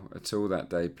well at all that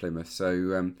day, Plymouth.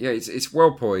 So, it's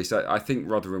well poised. I think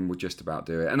Rotherham will just about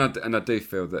do it. And I do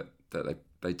feel that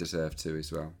they deserve to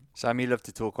as well. Sam, you love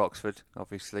to talk Oxford,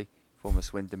 obviously. Former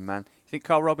Swindon man. You think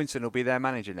Carl Robinson will be their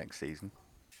manager next season?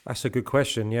 That's a good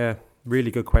question, yeah.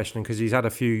 Really good question, because he's had a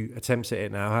few attempts at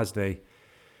it now, hasn't he?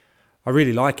 I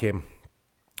really like him.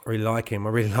 I really like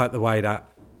the way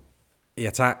that he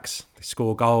attacks, they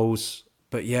score goals.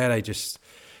 But yeah,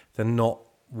 they're not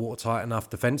watertight enough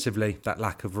defensively. That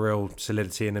lack of real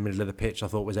solidity in the middle of the pitch I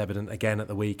thought was evident again at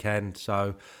the weekend.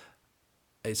 So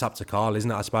it's up to Carl,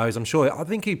 isn't it, I suppose? I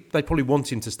think they probably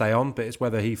want him to stay on, but it's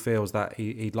whether he feels that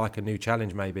he'd like a new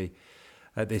challenge maybe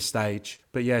at this stage.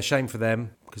 But yeah, shame for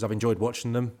them, because I've enjoyed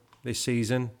watching them this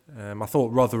season. I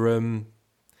thought Rotherham,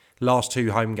 last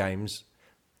 2 home games,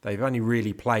 they've only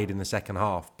really played in the second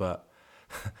half, but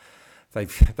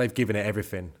they've given it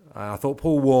everything. I thought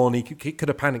Paul Warne, he could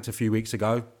have panicked a few weeks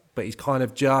ago, but he's kind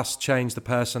of just changed the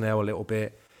personnel a little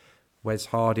bit. Wes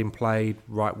Harding played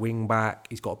right wing back.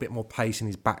 He's got a bit more pace in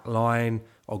his back line.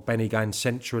 Ogbeni going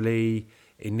centrally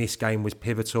in this game was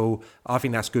pivotal. I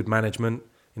think that's good management.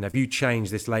 If you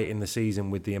change this late in the season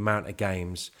with the amount of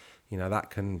games, that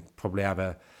can probably have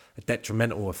a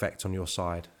detrimental effect on your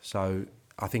side. So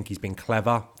I think he's been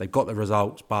clever. They've got the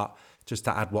results, but just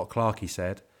to add what Clarkey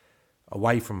said,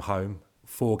 away from home,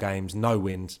 4 games, no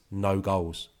wins, no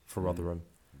goals for Rotherham.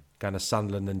 Going to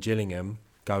Sunderland and Gillingham,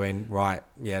 going, right,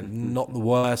 yeah, not the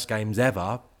worst games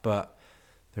ever, but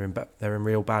they're in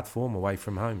real bad form away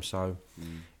from home. So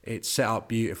it's set up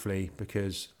beautifully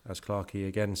because, as Clarkey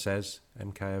again says,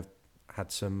 MK have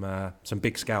had some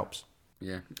big scalps.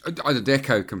 Yeah, I'd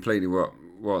echo completely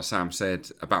what Sam said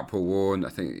about Paul Warne. I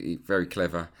think he's very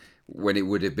clever. When it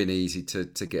would have been easy to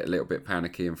get a little bit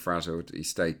panicky and frazzled, he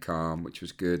stayed calm, which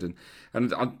was good.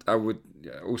 And I would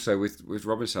also with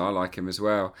Robinson, I like him as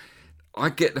well. I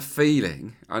get the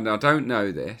feeling, and I don't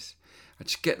know this, I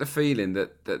just get the feeling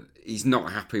that he's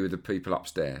not happy with the people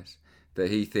upstairs, that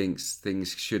he thinks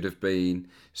things should have been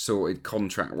sorted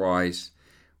contract-wise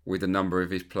with a number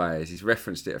of his players. He's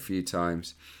referenced it a few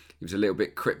times. He was a little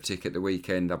bit cryptic at the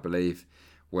weekend, I believe,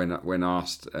 when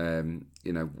asked,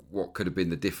 what could have been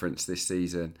the difference this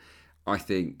season. I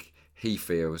think he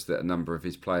feels that a number of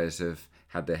his players have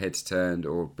had their heads turned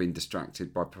or been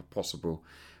distracted by possible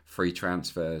free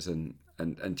transfers, and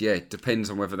yeah, it depends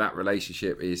on whether that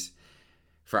relationship is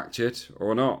fractured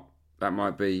or not. that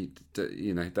might be,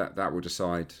 that will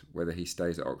decide whether he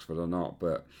stays at Oxford or not.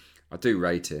 But I do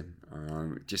rate him.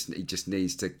 He just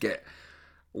needs to get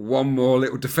one more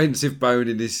little defensive bone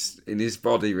in his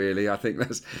body. Really, I think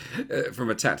that's from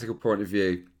a tactical point of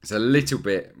view. It's a little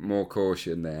bit more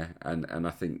caution there, and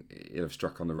I think he'll have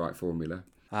struck on the right formula.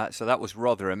 So that was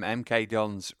Rotherham. MK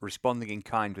Dons responding in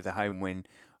kind with a home win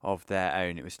of their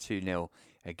own. It was 2-0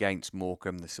 against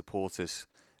Morecambe. The supporters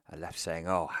are left saying,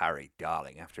 "Oh, Harry,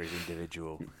 darling," after his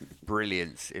individual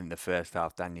brilliance in the first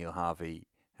half. Daniel Harvey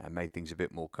made things a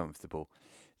bit more comfortable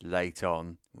late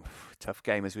on. Tough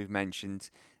game, as we've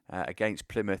mentioned, against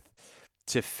Plymouth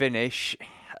to finish.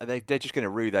 They're just going to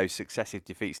rue those successive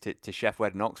defeats to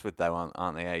Sheffield and Oxford, though,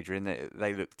 aren't they, Adrian?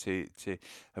 They look to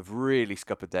have really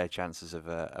scuppered their chances of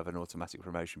an automatic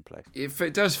promotion place.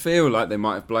 It does feel like they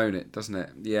might have blown it, doesn't it?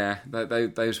 Yeah,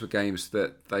 those were games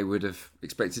that they would have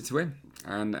expected to win,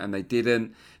 and they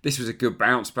didn't. This was a good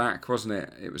bounce back, wasn't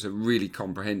it? It was a really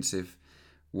comprehensive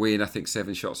win. I think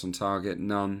 7 shots on target,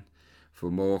 none for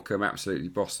Morecambe. Absolutely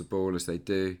bossed the ball as they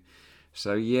do.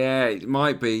 So yeah, it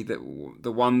might be that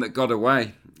the one that got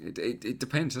away. It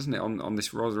depends, doesn't it, on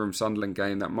this Rotherham-Sunderland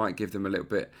game. That might give them a little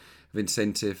bit of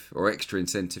incentive or extra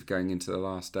incentive going into the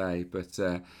last day. But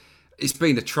it's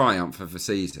been a triumph of the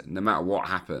season, no matter what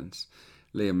happens.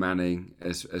 Liam Manning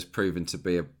has proven to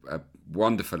be a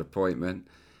wonderful appointment.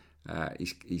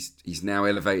 He's now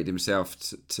elevated himself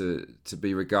to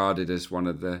be regarded as one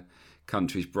of the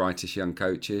country's brightest young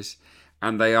coaches,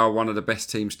 and they are one of the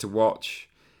best teams to watch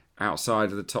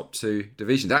outside of the top 2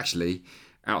 divisions. Actually,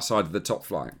 outside of the top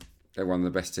flight, they're one of the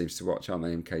best teams to watch, aren't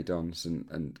they, MK Dons?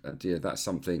 And yeah, that's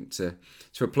something to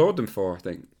applaud them for, I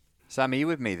think. Sam, are you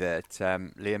with me that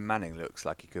Liam Manning looks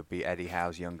like he could be Eddie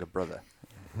Howe's younger brother?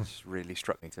 It's really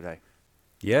struck me today.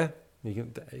 Yeah, you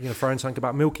going to throw in something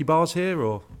about Milky Bars here,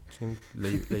 or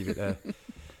leave it there?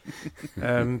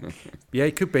 Yeah,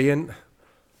 it could be. And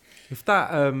if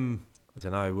that, I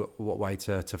don't know what way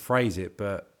to phrase it,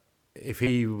 but if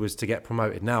he was to get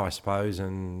promoted now, I suppose,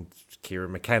 and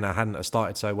Kieran McKenna hadn't have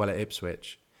started so well at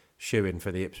Ipswich, shoo-in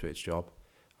for the Ipswich job.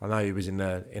 I know he was in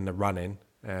the running,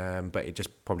 but it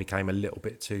just probably came a little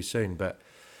bit too soon. But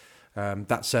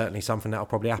that's certainly something that'll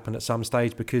probably happen at some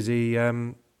stage, because he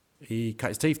cut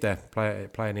his teeth there,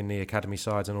 playing in the academy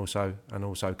sides and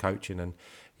also coaching. And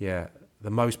yeah,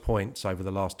 the most points over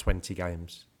the last 20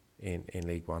 games in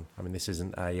League One. I mean, this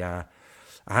isn't a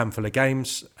handful of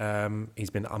games. He's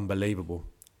been unbelievable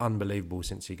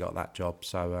since he got that job.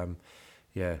 So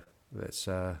yeah, let's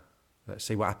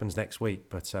see what happens next week.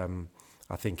 But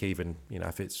I think even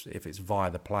if it's via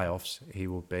the playoffs, he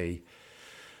will be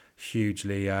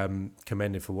hugely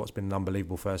commended for what's been an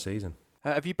unbelievable first season.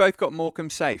 Have you both got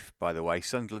Morecambe safe, by the way?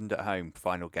 Sunderland at home,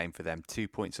 final game for them, 2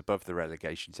 points above the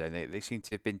relegation zone. They seem to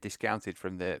have been discounted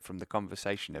from the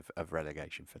conversation of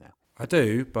relegation for now. I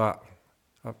do, but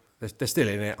they're still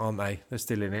in it, aren't they? They're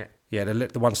still in it. Yeah,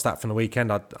 the one stat from the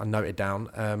weekend I noted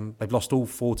down, they've lost all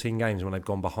 14 games when they've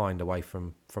gone behind away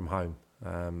from home.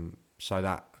 So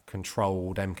that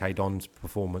controlled MK Dons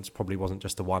performance probably wasn't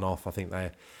just a one-off. I think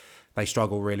they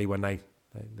struggle really when they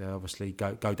obviously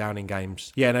go down in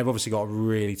games. Yeah, and they've obviously got a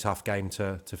really tough game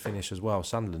to finish as well.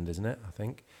 Sunderland, isn't it, I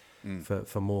think,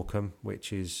 for Morecambe,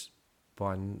 which is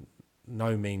by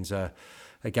no means a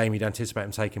game you'd anticipate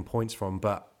them taking points from.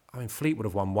 But I mean, Fleetwood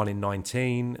have won 1 in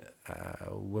 19.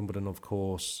 Wimbledon, of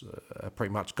course, are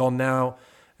pretty much gone now.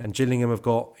 And Gillingham have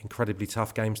got incredibly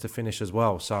tough games to finish as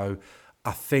well. So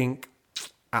I think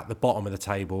at the bottom of the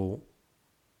table,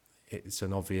 it's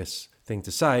an obvious thing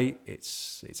to say.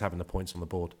 It's having the points on the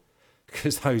board,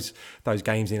 because those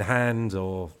games in hand,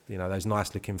 or those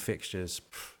nice looking fixtures,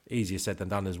 easier said than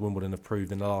done, as Wimbledon have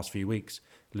proved in the last few weeks,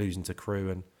 losing to Crewe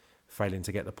and failing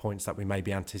to get the points that we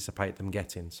maybe anticipate them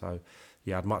getting. So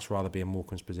yeah, I'd much rather be in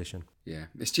Morecambe's position. Yeah,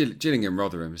 it's Gillingham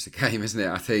Rotherham is the game, isn't it?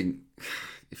 I think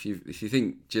if you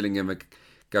think Gillingham are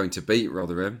going to beat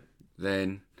Rotherham,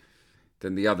 then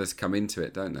the others come into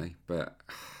it, don't they? But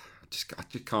I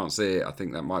just can't see it. I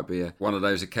think that might be one of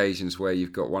those occasions where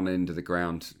you've got one end of the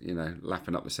ground,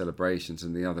 lapping up the celebrations,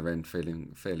 and the other end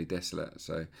feeling fairly desolate.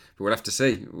 So, but we'll have to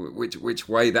see which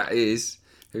way that is.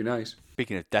 Who knows?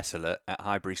 Speaking of desolate, at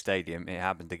Highbury Stadium, it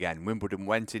happened again. Wimbledon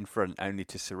went in front only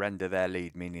to surrender their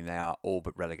lead, meaning they are all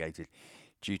but relegated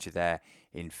due to their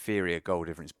inferior goal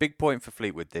difference. Big point for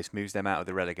Fleetwood. This moves them out of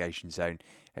the relegation zone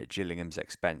at Gillingham's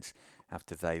expense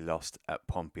after they lost at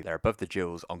Pompey. They're above the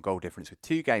Gills on goal difference with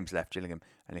 2 games left. Gillingham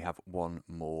only have 1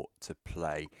 more to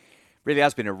play. Really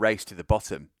has been a race to the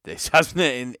bottom, this, hasn't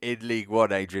it, in League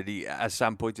One, Adrian? As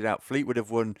Sam pointed out, Fleetwood have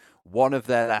won 1 of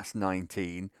their last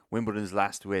 19. Wimbledon's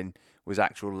last win was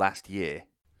actual last year.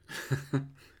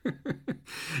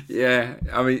 Yeah,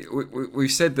 I mean,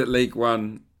 we've said that League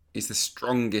One is the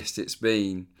strongest it's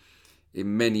been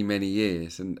in many, many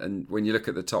years. And when you look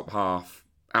at the top half,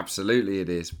 absolutely it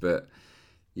is. But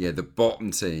yeah, the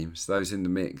bottom teams, those in the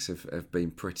mix, have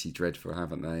been pretty dreadful,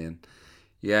 haven't they? And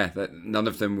yeah, none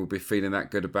of them will be feeling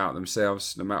that good about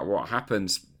themselves no matter what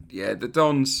happens. Yeah, the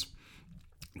Dons,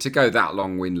 to go that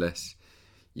long winless,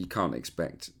 you can't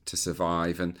expect to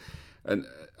survive. And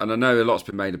I know a lot's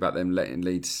been made about them letting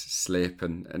Leeds slip,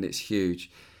 and it's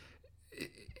huge.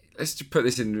 Let's just put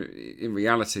this in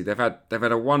reality. They've had a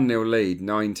 1-0 lead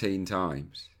 19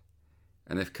 times,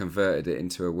 and they've converted it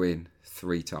into a win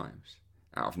 3 times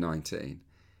out of 19.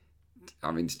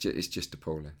 I mean, it's just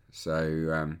appalling.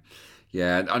 So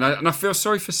yeah, and I feel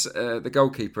sorry for the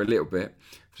goalkeeper a little bit.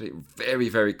 Very,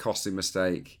 very costly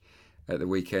mistake at the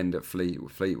weekend at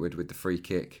Fleetwood with the free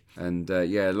kick, and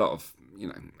yeah, a lot of,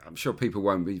 I'm sure people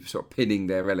won't be sort of pinning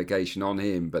their relegation on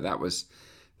him, but that was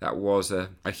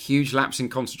a huge lapse in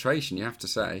concentration, you have to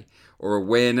say, or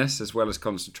awareness as well as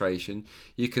concentration.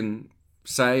 You can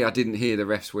say, I didn't hear the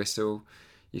ref's whistle.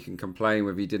 You can complain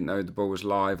whether you didn't know the ball was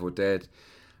live or dead,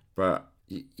 but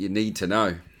you need to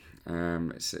know.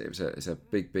 It's a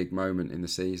big moment in the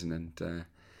season, and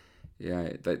yeah,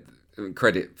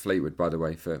 credit Fleetwood, by the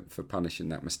way, for punishing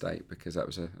that mistake, because that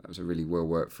was a really well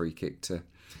worked free kick to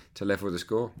level the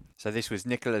score. So this was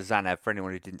Nikola Zanev, for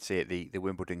anyone who didn't see it, the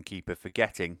Wimbledon keeper,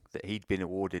 forgetting that he'd been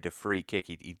awarded a free kick.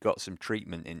 He'd got some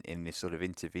treatment in this sort of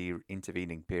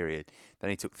intervening period. Then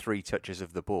he took 3 touches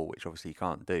of the ball, which obviously you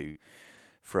can't do,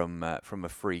 from a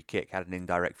free kick, had an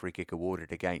indirect free kick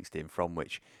awarded against him, from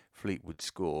which Fleetwood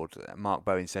scored. Mark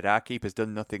Bowen said, our keeper's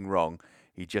done nothing wrong,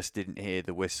 he just didn't hear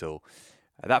the whistle.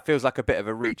 That feels like a bit of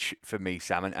a reach for me,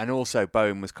 Sam. And also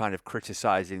Bowen was kind of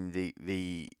criticising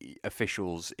the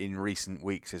officials in recent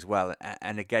weeks as well.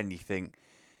 And again, you think,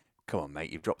 come on,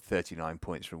 mate, you've dropped 39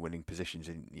 points from winning positions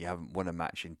and you haven't won a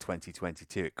match in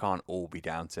 2022. It can't all be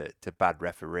down to bad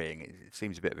refereeing. It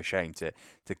seems a bit of a shame to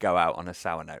go out on a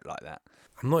sour note like that.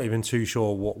 I'm not even too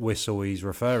sure what whistle he's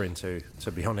referring to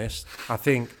be honest. I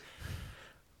think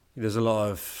there's a lot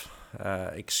of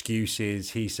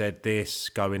excuses. He said this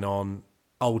going on.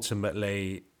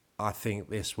 Ultimately, I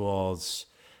think this was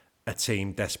a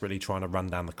team desperately trying to run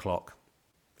down the clock,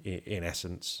 in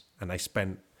essence. And they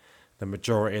spent the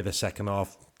majority of the second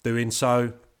half doing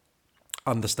so,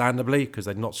 understandably, because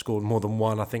they'd not scored more than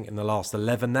 1, I think, in the last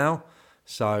 11 now.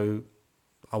 So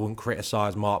I wouldn't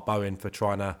criticise Mark Bowen for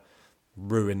trying to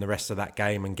ruin the rest of that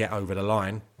game and get over the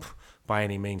line by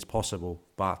any means possible.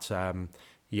 But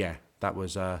yeah, that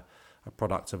was a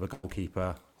product of a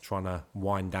goalkeeper trying to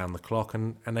wind down the clock,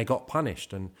 and they got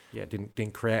punished, and yeah,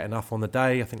 didn't create enough on the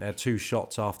day. I think they had 2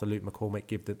 shots after Luke McCormick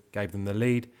gave them the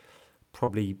lead.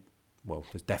 Probably, well,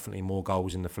 there's definitely more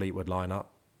goals in the Fleetwood lineup.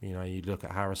 You look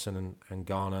at Harrison and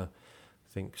Garner,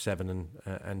 I think 7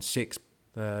 and 6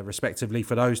 respectively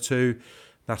for those 2.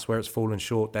 That's where it's fallen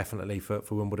short, definitely for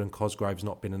Wimbledon. Cosgrove's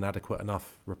not been an adequate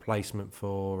enough replacement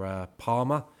for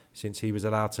Palmer since he was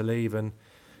allowed to leave, and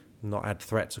not had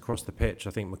threats across the pitch.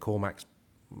 I think McCormack's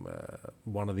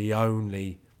one of the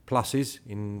only pluses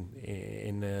in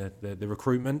the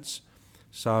recruitments.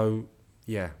 So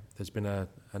yeah, there's been a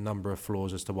number of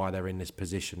flaws as to why they're in this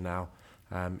position now.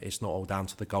 It's not all down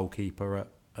to the goalkeeper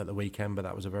at the weekend, but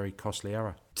that was a very costly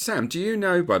error. Sam, do you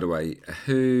know, by the way,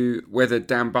 whether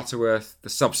Dan Butterworth, the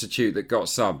substitute that got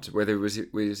subbed, whether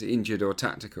it was injured or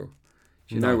tactical?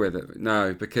 Do you know whether?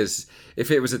 No, because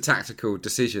if it was a tactical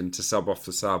decision to sub off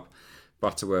the sub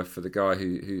Butterworth for the guy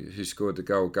who scored the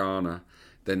goal, Garner,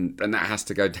 then that has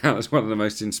to go down as one of the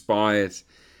most inspired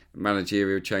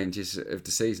managerial changes of the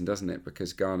season, doesn't it?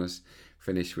 Because Garner's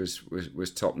finish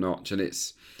was top notch, and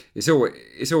it's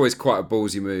always quite a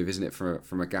ballsy move, isn't it,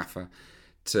 from a gaffer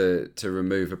to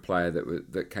remove a player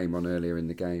that came on earlier in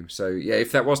the game. So yeah,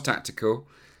 if that was tactical,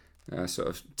 sort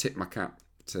of tip my cap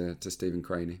to Stephen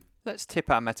Craney. Let's tip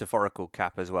our metaphorical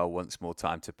cap as well once more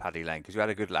time to Paddy Lane, because we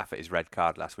had a good laugh at his red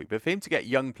card last week. But for him to get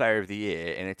Young Player of the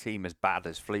Year in a team as bad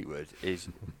as Fleetwood is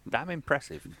damn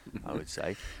impressive, I would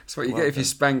say. That's what you get if you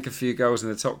spank a few goals in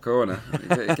the top corner.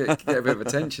 You get a bit of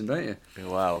attention, don't you?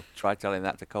 Well, try telling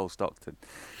that to Cole Stockton.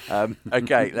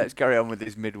 Okay, let's carry on with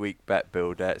this midweek bet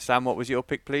build. Sam, what was your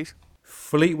pick, please?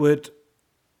 Fleetwood,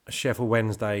 Sheffield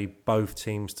Wednesday, both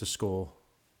teams to score.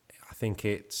 I think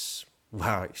it's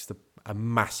a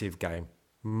massive game,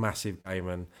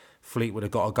 and Fleetwood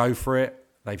have got to go for it.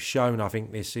 They've shown, I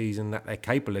think, this season that they're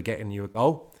capable of getting you a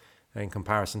goal in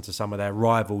comparison to some of their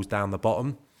rivals down the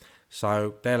bottom.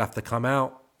 So they'll have to come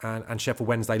out, and Sheffield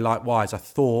Wednesday likewise. I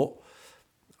thought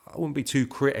I wouldn't be too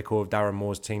critical of Darren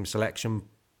Moore's team selection,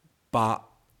 but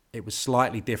it was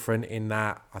slightly different in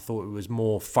that I thought it was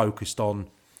more focused on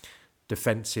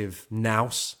defensive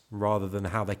nous rather than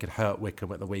how they could hurt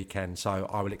Wycombe at the weekend. So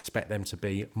I would expect them to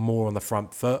be more on the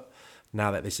front foot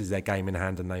now that this is their game in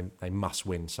hand and they must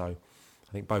win. So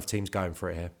I think both teams going for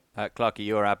it here. Clarky,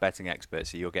 you're our betting expert,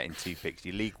 so you're getting 2 picks.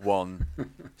 Your League One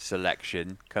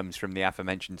selection comes from the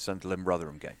aforementioned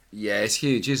Sunderland-Rotherham game. Yeah, it's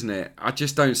huge, isn't it? I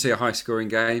just don't see a high-scoring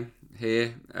game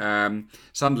here.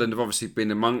 Sunderland have obviously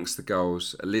been amongst the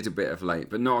goals a little bit of late,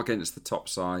 but not against the top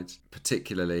sides,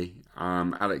 particularly.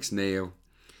 Alex Neil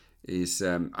is,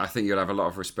 I think you'll have a lot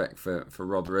of respect for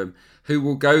Rotherham, who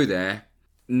will go there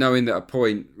knowing that a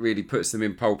point really puts them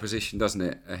in pole position, doesn't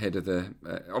it? Ahead of the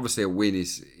obviously a win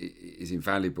is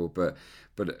invaluable, but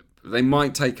they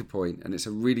might take a point, and it's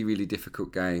a really, really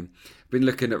difficult game. Been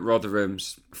looking at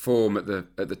Rotherham's form at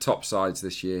the top sides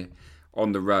this year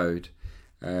on the road.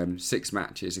 6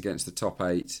 matches against the top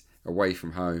 8 away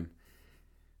from home,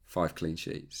 5 clean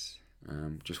sheets,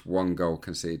 just 1 goal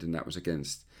conceded, and that was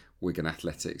against Wigan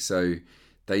Athletic. So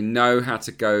they know how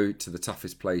to go to the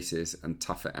toughest places and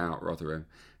tough it out, Rotherham,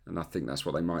 and I think that's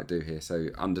what they might do here. So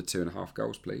under 2.5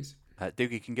 goals, please.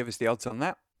 Doogie can give us the odds on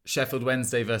that. Sheffield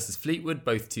Wednesday versus Fleetwood,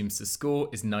 both teams to score,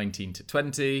 is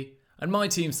 19-20. And my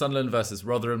team, Sunderland versus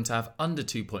Rotherham, to have under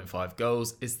 2.5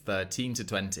 goals is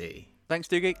 13-20. Thanks,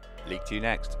 Doogie. League 2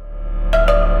 next.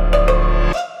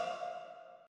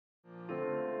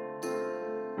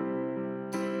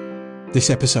 This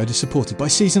episode is supported by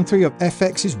Season 3 of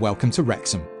FX's Welcome to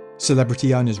Wrexham.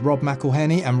 Celebrity owners Rob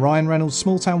McElhenney and Ryan Reynolds'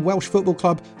 small-town Welsh football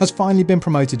club has finally been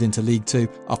promoted into League 2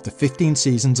 after 15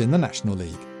 seasons in the National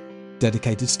League.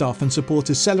 Dedicated staff and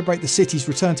supporters celebrate the city's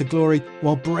return to glory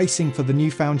while bracing for the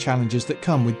newfound challenges that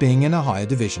come with being in a higher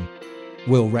division.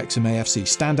 Will Wrexham AFC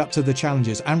stand up to the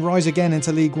challenges and rise again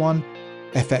into League 1?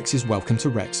 FX's Welcome to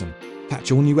Wrexham.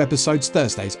 Catch all new episodes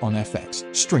Thursdays on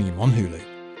FX. Stream on Hulu.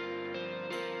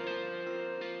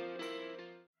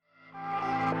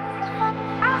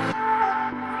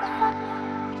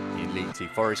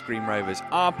 Forest Green Rovers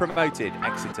are promoted.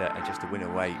 Exeter are just a win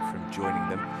away from joining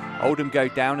them. Oldham go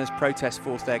down as protests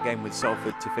force their game with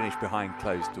Salford to finish behind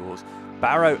closed doors.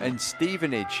 Barrow and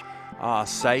Stevenage are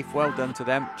safe. Well done to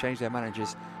them. Change their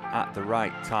managers at the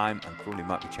right time, and Crawley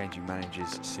might be changing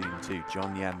managers soon too.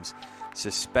 John Yems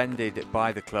suspended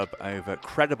by the club over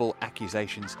credible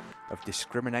accusations of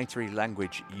discriminatory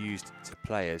language used to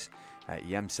players.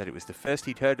 Yems said it was the first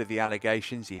he'd heard of the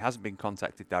allegations. He hasn't been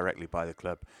contacted directly by the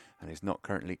club and is not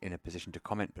currently in a position to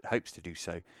comment, but hopes to do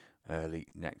so early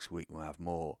next week. We'll have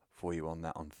more for you on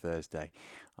that on Thursday,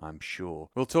 I'm sure.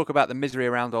 We'll talk about the misery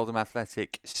around Oldham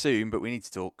Athletic soon, but we need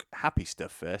to talk happy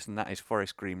stuff first, and that is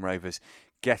Forest Green Rovers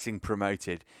getting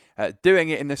promoted. Doing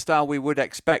it in the style we would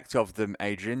expect of them,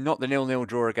 Adrian. Not the 0-0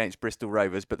 draw against Bristol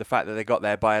Rovers, but the fact that they got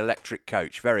there by electric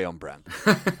coach. Very on brand.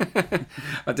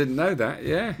 I didn't know that.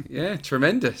 Yeah.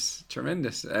 Tremendous.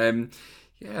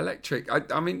 Yeah, electric.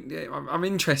 I mean, I'm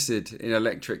interested in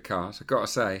electric cars, I've got to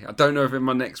say. I don't know if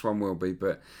my next one will be,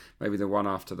 but maybe the one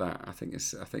after that. I think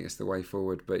it's the way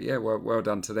forward. But yeah, well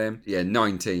done to them. Yeah,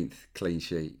 19th clean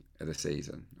sheet of the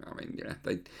season. I mean, yeah,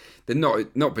 they're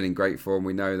not been in great form.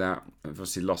 We know that.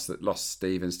 Obviously lost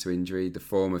Stevens to injury. The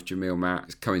form of Jamil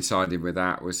Mack coinciding with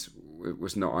that was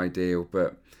not ideal.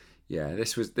 But yeah,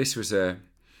 this was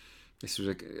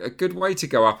a good way to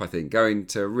go up, I think. Going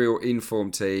to a real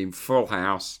informed team, full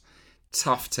house,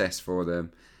 tough test for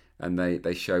them, and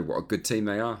they show what a good team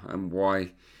they are and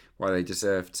why they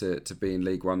deserve to be in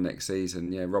League One next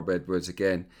season. Yeah, Rob Edwards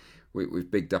again.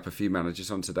 We've bigged up a few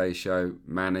managers on today's show.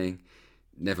 Manning,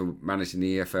 never managed in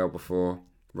the EFL before.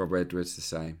 Rob Edwards the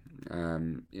same.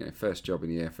 First job in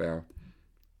the EFL.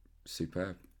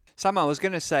 Superb. Sam, I was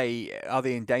going to say, are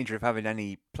they in danger of having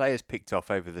any players picked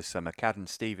off over the summer? Cadden,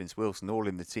 Stevens, Wilson, all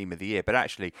in the team of the year. But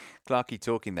actually, Clarkey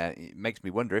talking there, it makes me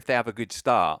wonder if they have a good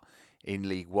start in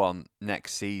League One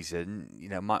next season.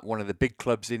 Might one of the big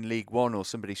clubs in League One or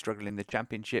somebody struggling in the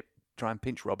Championship try and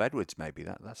pinch Rob Edwards? Maybe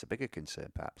that's a bigger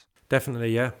concern, perhaps.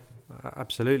 Definitely, yeah,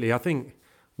 absolutely. I think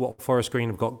what Forest Green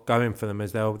have got going for them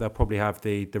is they'll probably have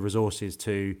the resources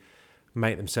to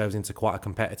make themselves into quite a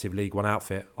competitive League One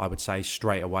outfit, I would say,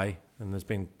 straight away. And there's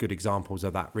been good examples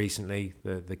of that recently.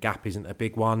 The gap isn't a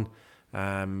big one.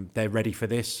 They're ready for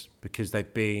this because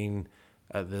they've been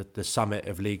at the summit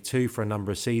of League Two for a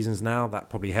number of seasons now. That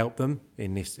probably helped them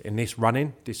in this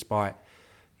running, despite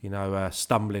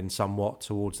stumbling somewhat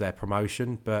towards their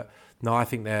promotion. But no, I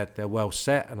think they're well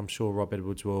set, and I'm sure Rob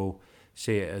Edwards will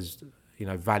see it as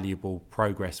valuable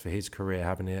progress for his career,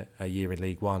 having a year in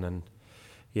League One. And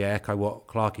yeah, echo what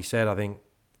Clarkey said. I think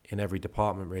in every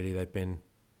department really they've been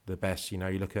the best. You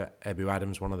look at Ebu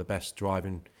Adams, one of the best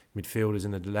driving midfielders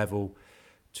in the level,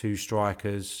 2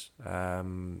 strikers. I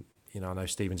know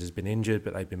Stevens has been injured,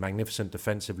 but they've been magnificent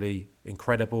defensively,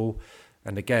 incredible.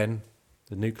 And again,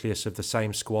 the nucleus of the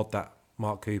same squad that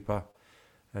Mark Cooper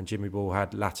and Jimmy Ball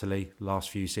had latterly last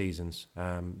few seasons.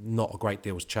 Not a great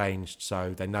deal's changed,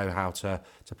 so they know how to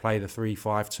play the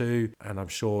 3-5-2, and I'm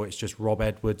sure it's just Rob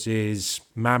Edwards'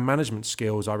 man management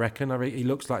skills, I reckon. He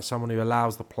looks like someone who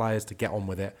allows the players to get on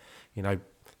with it,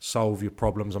 solve your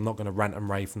problems. I'm not going to rant and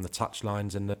rave from the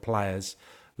touchlines, and the players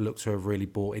look to have really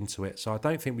bought into it. So I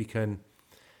don't think we can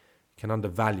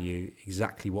undervalue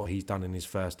exactly what he's done in his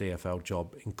first EFL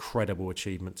job. Incredible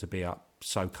achievement to be up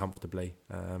so comfortably,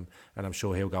 and I'm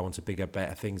sure he'll go on to bigger,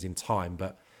 better things in time.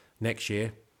 But next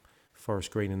year,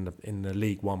 Forest Green in the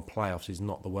League One playoffs is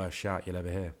not the worst shout you'll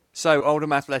ever hear. So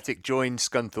Oldham Athletic joined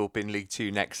Scunthorpe in League Two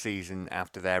next season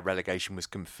after their relegation was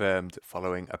confirmed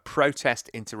following a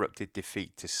protest-interrupted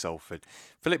defeat to Salford.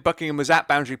 Philip Buckingham was at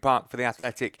Boundary Park for the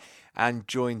Athletic and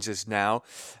joins us now.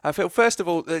 Phil, first of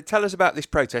all, tell us about this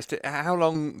protest. How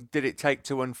long did it take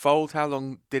to unfold? How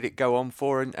long did it go on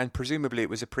for? And presumably it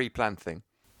was a pre-planned thing.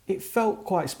 It felt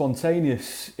quite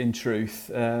spontaneous, in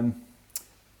truth.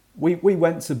 We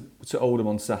went to Oldham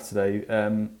on Saturday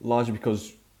largely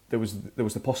because there was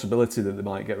the possibility that they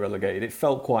might get relegated. It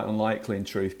felt quite unlikely, in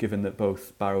truth, given that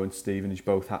both Barrow and Stevenage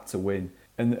both had to win.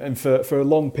 And for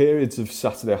long periods of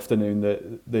Saturday afternoon,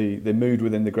 the mood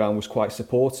within the ground was quite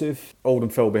supportive. Oldham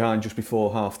fell behind just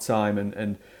before half-time,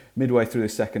 and midway through the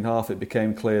second half, it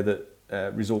became clear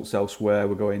that results elsewhere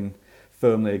were going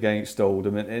firmly against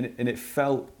Oldham, and it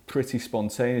felt pretty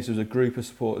spontaneous. There was a group of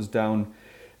supporters down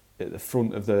at the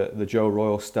front of the Joe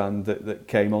Royal stand that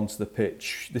came onto the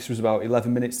pitch. This was about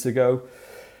 11 minutes to go,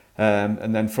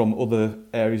 and then from other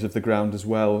areas of the ground as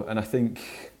well. And I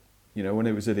think, when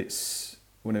it was at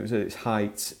its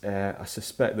height, I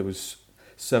suspect there was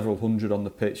several hundred on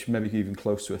the pitch, maybe even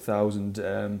close to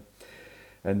 1,000,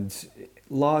 and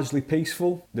largely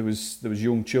peaceful. There was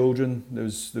young children, there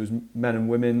was men and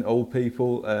women, old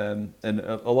people, and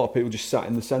a lot of people just sat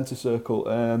in the centre circle.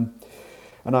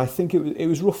 And I think it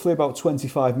was roughly about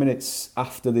 25 minutes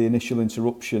after the initial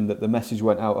interruption that the message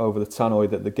went out over the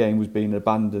tannoy that the game was being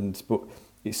abandoned. But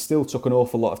it still took an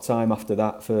awful lot of time after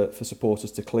that for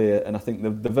supporters to clear. And I think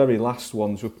the very last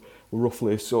ones were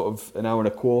roughly sort of an hour and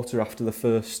a quarter after the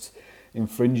first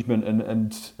infringement.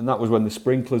 And that was when the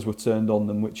sprinklers were turned on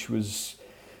them, which was...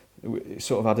 It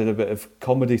sort of added a bit of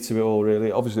comedy to it all,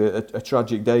 really. Obviously a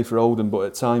tragic day for Oldham, but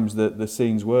at times the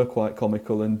scenes were quite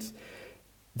comical, and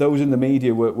those in the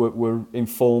media were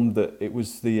informed that it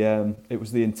was the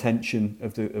intention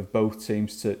of both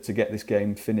teams to get this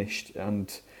game finished,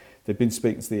 and they'd been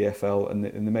speaking to the EFL and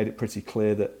they made it pretty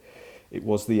clear that it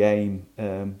was the aim.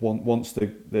 Once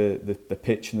the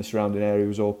pitch and the surrounding area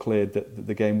was all cleared, that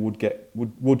the game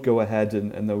would go ahead,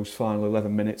 and those final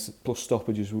 11 minutes plus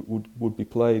stoppages would be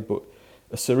played. But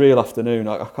a surreal afternoon.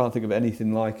 I can't think of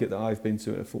anything like it that I've been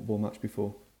to at a football match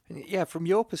before. Yeah, from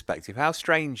your perspective, how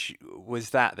strange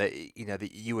was that that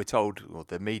you were told, or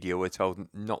the media were told,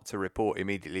 not to report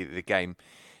immediately that the game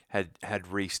had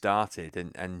restarted,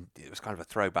 and it was kind of a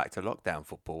throwback to lockdown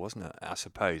football, wasn't it, I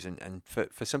suppose? And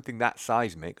for something that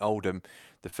seismic, Oldham,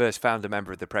 the first founder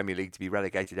member of the Premier League to be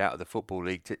relegated out of the Football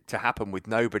League, to happen with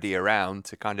nobody around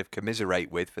to kind of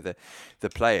commiserate with for the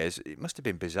players, it must have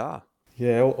been bizarre.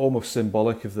 Yeah, almost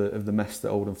symbolic of the mess that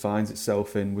Oldham finds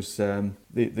itself in was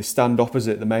the stand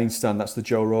opposite the main stand. That's the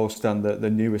Joe Royal stand, the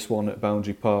newest one at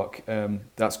Boundary Park.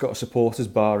 That's got a supporters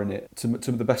bar in it. To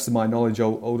the best of my knowledge,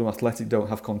 Oldham Athletic don't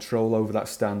have control over that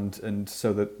stand, and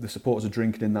so the supporters are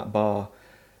drinking in that bar,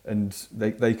 and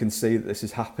they can see that this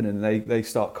is happening. They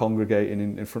start congregating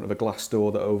in front of a glass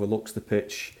door that overlooks the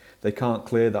pitch. They can't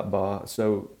clear that bar,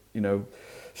 so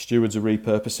stewards are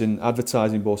repurposing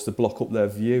advertising boards to block up their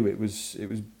view. It was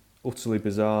utterly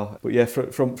bizarre. But yeah,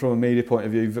 from a media point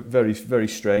of view, very, very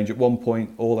strange. At one point,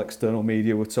 all external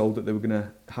media were told that they were going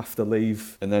to have to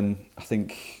leave, and then I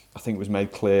think it was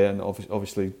made clear, and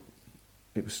obviously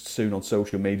it was soon on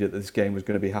social media that this game was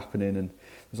going to be happening, and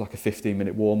there was like a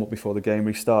 15-minute warm-up before the game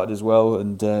restarted as well.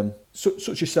 And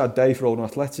such a sad day for Oldham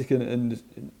Athletic,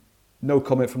 and no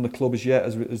comment from the club as yet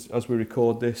as we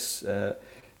record this.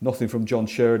 Nothing from John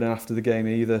Sheridan after the game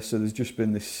either. So there's just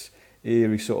been this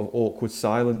eerie sort of awkward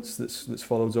silence that's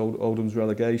followed Oldham's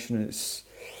relegation, and it's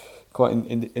quite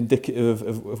indicative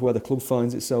of where the club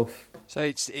finds itself. So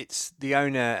it's the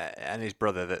owner and his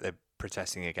brother that they're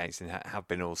protesting against and have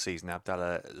been all season,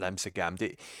 Abdallah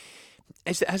Lemsagam.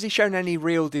 Has he shown any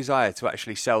real desire to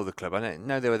actually sell the club? I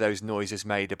know there were those noises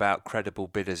made about credible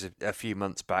bidders a few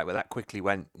months back, but that quickly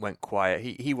went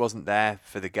quiet. He wasn't there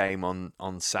for the game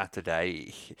on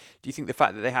Saturday. Do you think the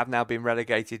fact that they have now been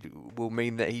relegated will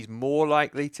mean that he's more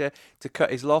likely to cut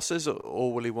his losses,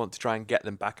 or will he want to try and get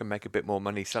them back and make a bit more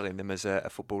money selling them as a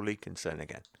Football League concern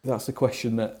again? That's a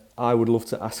question that I would love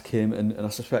to ask him, and I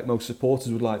suspect most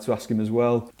supporters would like to ask him as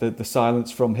well. The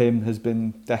silence from him has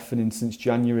been deafening since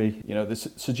January. There's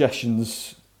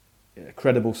suggestions,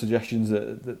 credible suggestions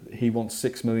that he wants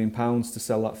 £6 million to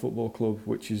sell that football club,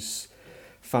 which is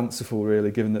fanciful, really,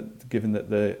 given that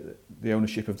the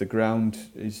ownership of the ground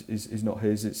is not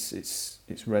his.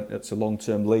 It's rent. It's a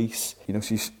long-term lease. So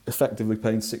he's effectively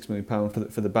paying £6 million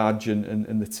for the badge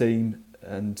and the team,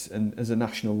 and as a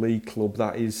National League club,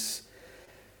 that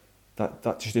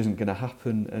just isn't going to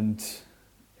happen. And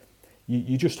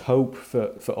you just hope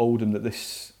for Oldham that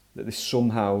this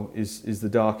somehow is the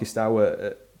darkest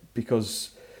hour,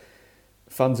 because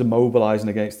fans are mobilising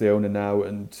against the owner now,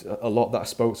 and a lot that I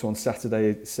spoke to on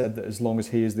Saturday said that as long as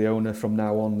he is the owner from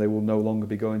now on, they will no longer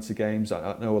be going to games.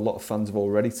 I know a lot of fans have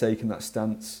already taken that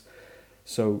stance,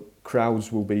 so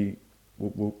crowds will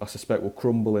I suspect will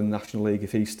crumble in the National League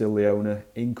if he's still the owner.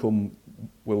 Income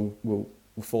will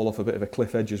fall off a bit of a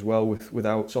cliff edge as well,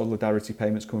 without solidarity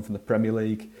payments coming from the Premier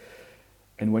League.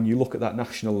 And when you look at that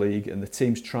National League and the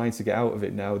teams trying to get out of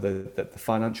it now, the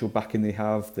financial backing they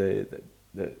have,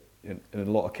 in a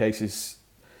lot of cases,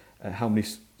 how many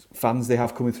fans they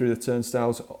have coming through the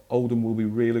turnstiles, Oldham will be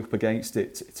really up against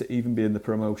it to even be in the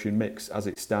promotion mix as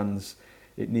it stands.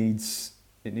 It needs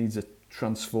a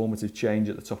transformative change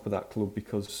at the top of that club,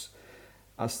 because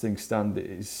as things stand,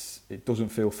 it doesn't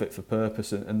feel fit for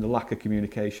purpose, and the lack of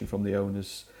communication from the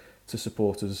owners to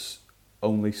supporters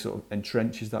only sort of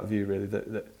entrenches that view, really,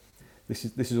 that this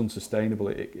is unsustainable.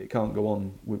 It can't go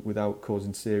on without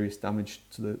causing serious damage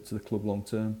to the club long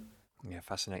term. Yeah,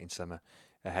 fascinating summer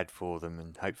ahead for them,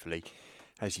 and hopefully,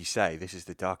 as you say, this is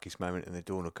the darkest moment and the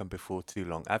dawn will come before too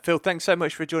long. Phil, thanks so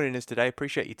much for joining us today.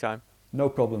 Appreciate your time. No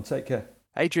problem. Take care.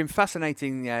 Adrian,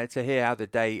 fascinating to hear how the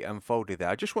day unfolded there.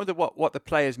 I just wonder what the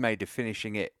players made of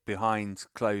finishing it behind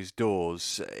closed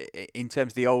doors in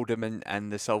terms of the Oldham and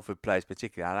the Salford players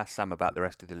particularly. I'll ask Sam about the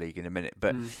rest of the league in a minute,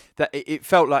 but that it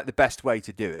felt like the best way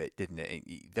to do it, didn't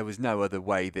it? There was no other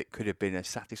way that could have been a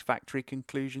satisfactory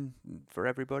conclusion for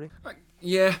everybody.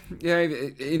 Yeah,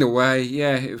 in a way,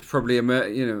 yeah. It was probably a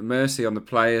mercy on the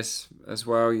players as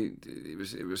well. It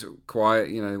was quiet,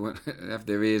 have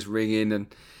their ears ringing,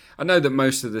 and I know that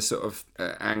most of the sort of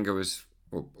anger was,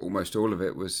 or almost all of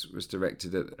it was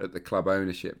directed at the club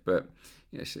ownership, but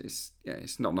it's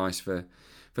not nice for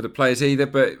the players either.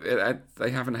 But they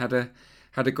haven't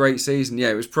had a great season. Yeah,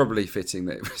 it was probably fitting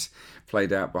that it was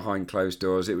played out behind closed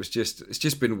doors. It's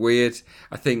just been weird.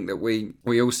 I think that we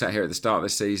all sat here at the start of the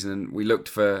season and we looked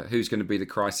for who's going to be the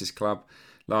crisis club.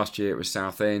 Last year it was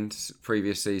Southend.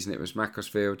 Previous season it was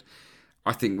Macclesfield.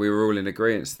 I think we were all in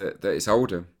agreement that it's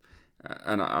Oldham.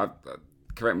 And I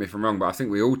correct me if I'm wrong, but I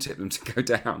think we all tipped them to go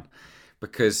down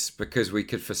because we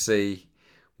could foresee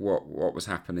what was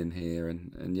happening here,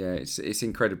 and yeah, it's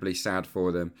incredibly sad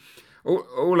for them.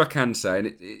 All I can say,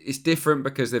 and it's different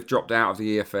because they've dropped out of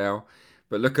the EFL,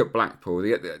 but look at Blackpool.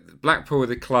 Blackpool,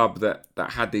 the club that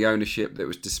had the ownership that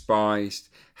was despised,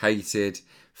 hated.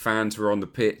 Fans were on the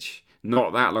pitch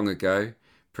not that long ago,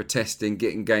 protesting,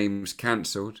 getting games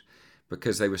cancelled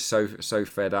because they were so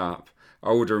fed up.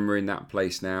 Oldham are in that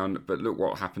place now, but look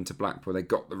what happened to Blackpool. They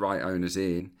got the right owners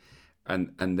in,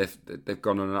 and they've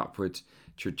gone on an upward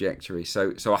trajectory.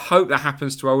 So I hope that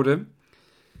happens to Oldham,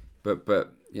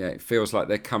 but yeah, it feels like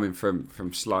they're coming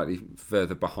from slightly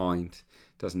further behind,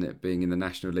 doesn't it? Being in the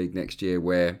National League next year,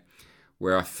 where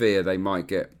I fear they might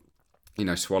get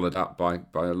swallowed up by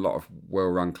a lot of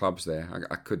well-run clubs there.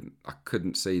 I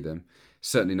couldn't see them,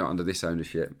 certainly not under this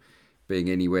ownership, being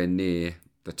anywhere near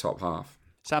the top half.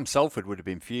 Sam, Salford would have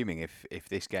been fuming if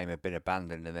this game had been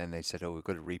abandoned and then they said, we've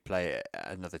got to replay it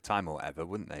another time or whatever,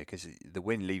 wouldn't they? Because the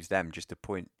win leaves them just a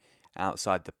point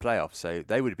outside the playoffs. So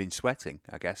they would have been sweating,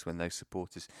 I guess, when those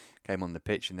supporters came on the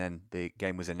pitch and then the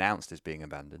game was announced as being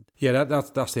abandoned. Yeah,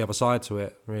 that's the other side to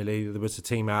it, really. There was a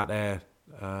team out there,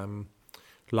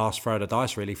 last throw of the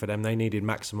dice, really, for them. They needed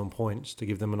maximum points to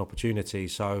give them an opportunity.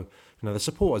 So, the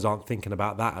supporters aren't thinking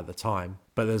about that at the time.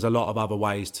 But there's a lot of other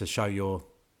ways to show your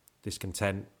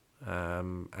discontent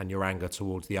and your anger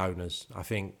towards the owners. I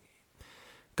think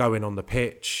going on the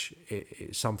pitch,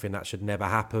 it's something that should never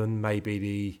happen. Maybe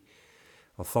the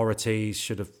authorities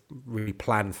should have really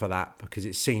planned for that because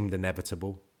it seemed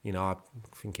inevitable. I'm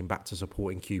thinking back to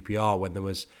supporting QPR when there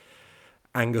was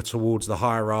anger towards the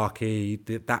hierarchy,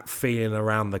 that feeling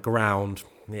around the ground.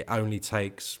 It only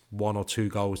takes 1 or 2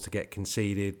 goals to get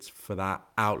conceded for that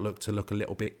outlook to look a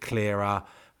little bit clearer,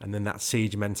 and then that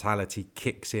siege mentality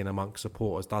kicks in amongst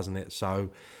supporters, doesn't it? So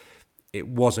it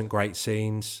wasn't great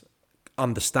scenes.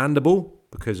 Understandable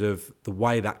because of the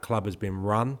way that club has been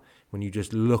run. When you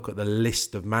just look at the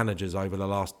list of managers over the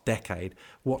last decade,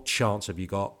 what chance have you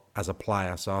got as a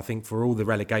player? So I think for all the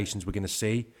relegations we're going to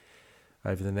see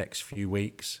over the next few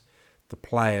weeks, the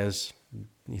players,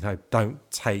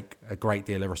 don't take a great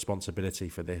deal of responsibility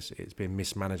for this. It's been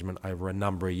mismanagement over a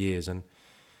number of years. And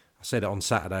I said it on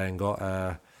Saturday and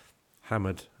got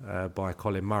hammered by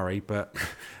Colin Murray, but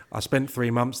I spent 3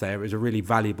 months there. It was a really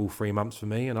valuable 3 months for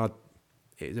me, and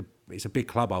it's a big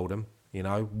club, Oldham.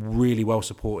 Really well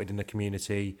supported in the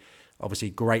community. Obviously,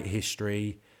 great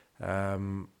history.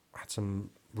 Had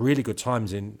some really good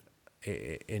times in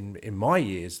my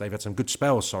years. They've had some good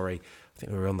spells. Sorry, I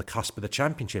think we were on the cusp of the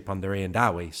Championship under Ian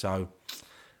Dowie, so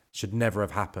should never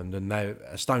have happened. And now,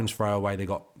 a stone's throw away, they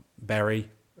got Bury.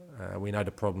 We know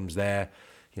the problems there.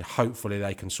 Hopefully,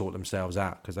 they can sort themselves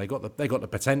out because they got the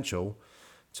potential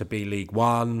to be League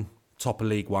One, top of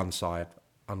League One side,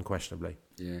 unquestionably.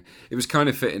 Yeah, it was kind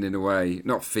of fitting in a way,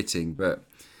 not fitting, but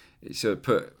it sort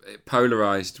of it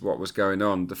polarised what was going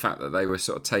on. The fact that they were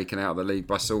sort of taken out of the league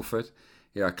by Salford,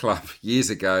 a club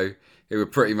years ago who were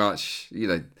pretty much,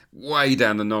 way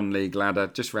down the non-league ladder,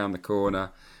 just round the corner,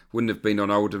 wouldn't have been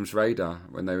on Oldham's radar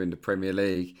when they were in the Premier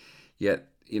League. Yet,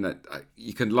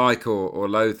 you can like or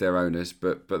loathe their owners,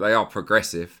 but they are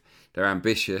progressive, they're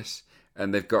ambitious.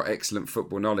 And they've got excellent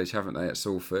football knowledge, haven't they, at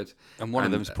Salford? And one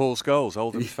of them's Paul Scholes,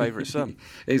 Oldham's favourite son.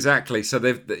 Exactly. So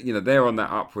they're on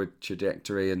that upward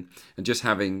trajectory, and just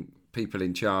having people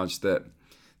in charge that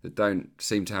don't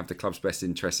seem to have the club's best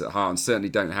interests at heart, and certainly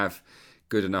don't have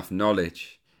good enough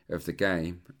knowledge of the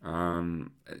game.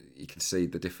 You can see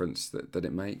the difference that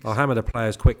it makes. I'll hammer the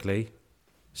players quickly.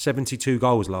 72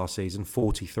 goals last season,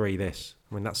 43 this.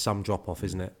 I mean, that's some drop off,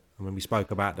 isn't it? I mean, we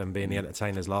spoke about them being the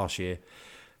entertainers last year.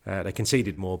 They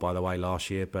conceded more, by the way, last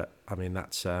year, but I mean,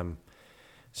 that's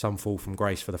some fall from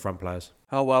grace for the front players.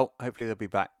 Oh, well, hopefully they'll be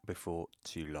back before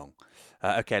too long.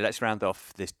 Okay, let's round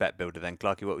off this bet builder then.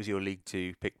 Clarky, what was your League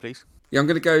 2 pick, please? Yeah, I'm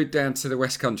going to go down to the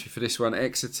West Country for this one.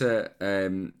 Exeter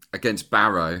against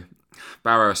Barrow.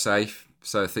 Barrow are safe,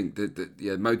 so I think that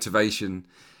the motivation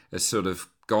has sort of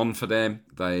gone for them.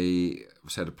 They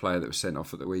had a player that was sent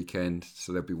off at the weekend,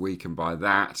 so they'll be weakened by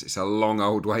that. It's a long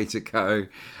old way to go,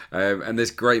 and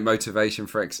there's great motivation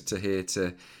for Exeter here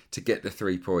to get the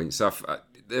 3 points. So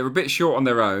they're a bit short on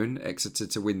their own, Exeter,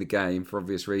 to win the game for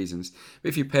obvious reasons. But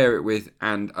if you pair it with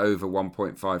and over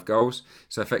 1.5 goals,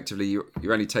 so effectively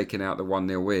you're only taking out the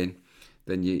 1-0 win,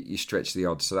 then you stretch the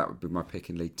odds. So that would be my pick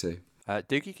in League 2.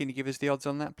 Doogie, can you give us the odds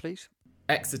on that, please?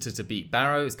 Exeter to beat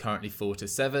Barrow is currently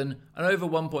 4-7, and over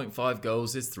 1.5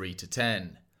 goals is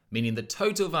 3-10, meaning the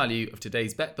total value of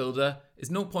today's bet builder is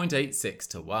 0.86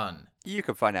 to 1. You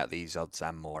can find out these odds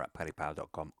and more at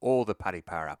paddypower.com or the Paddy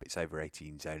Power app. It's over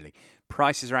 18s only.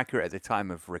 Prices are accurate at the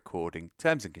time of recording.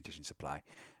 Terms and conditions apply.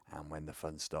 And when the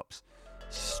fun stops,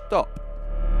 stop.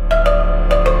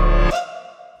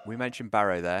 We mentioned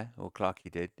Barrow there, or Clarky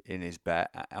did, in his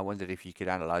bet. I wondered if you could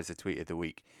analyse the tweet of the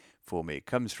week for me. It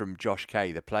comes from Josh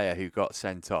Kay, the player who got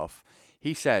sent off.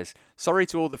 He says, sorry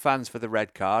to all the fans for the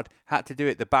red card. Had to do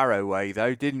it the Barrow way,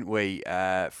 though, didn't we?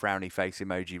 Frowny face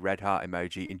emoji, red heart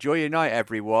emoji. Enjoy your night,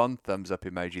 everyone. Thumbs up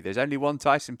emoji. There's only one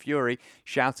Tyson Fury.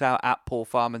 Shout out at Paul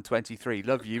Farman 23.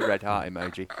 Love you, red heart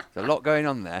emoji. There's a lot going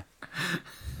on there.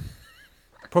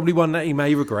 Probably one that he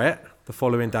may regret the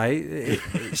following day.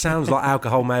 It sounds like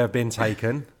alcohol may have been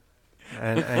taken.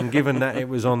 And given that it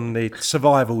was on the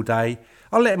survival day,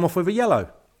 I'll let him off with a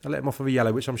yellow.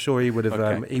 Which I'm sure he would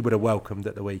have welcomed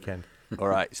at the weekend. All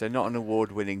right, so not an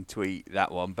award-winning tweet,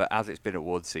 that one, but as it's been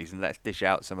awards season, let's dish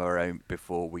out some of our own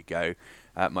before we go.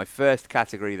 My first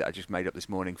category that I just made up this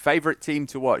morning, favourite team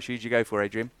to watch. Who'd you go for,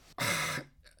 Adrian?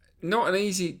 Not an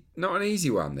easy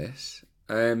one, this.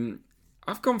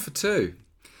 I've gone for 2.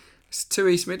 It's 2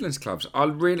 East Midlands clubs.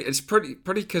 It's pretty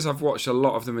because I've watched a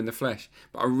lot of them in the flesh,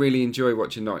 but I really enjoy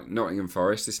watching Nottingham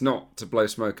Forest. It's not to blow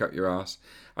smoke up your arse.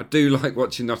 I do like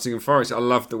watching Nottingham Forest. I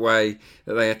love the way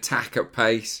that they attack at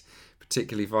pace,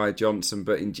 particularly via Johnson,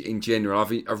 but in general,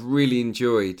 I've really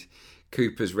enjoyed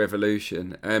Cooper's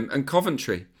revolution. And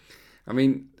Coventry. I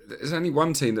mean, there's only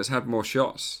one team that's had more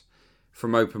shots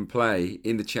from open play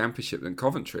in the Championship than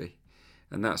Coventry,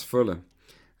 and that's Fulham.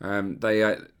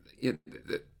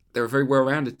 They're a very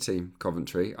well-rounded team,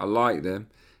 Coventry. I like them.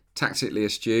 Tactically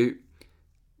astute.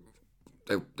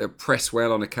 They'll press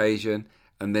well on occasion.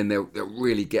 and then they'll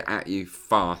really get at you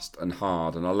fast and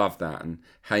hard, and I love that. And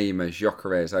Hamer,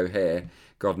 Gyökeres, O'Hare,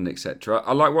 Godden, etc.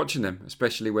 I like watching them,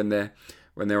 especially when they're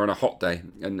on a hot day,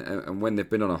 and when they've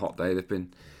been on a hot day, they've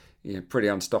been pretty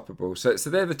unstoppable. So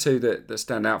they're the two that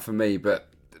stand out for me, but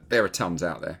there are tons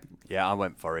out there. Yeah, I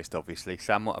went Forest, obviously.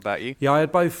 Sam, what about you? Yeah, I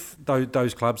had both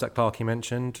those clubs that Clarkie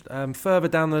mentioned. Further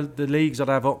down the leagues, I'd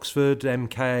have Oxford,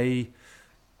 MK,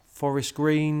 Forest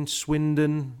Green,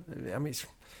 Swindon. I mean, it's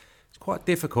quite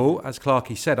difficult, as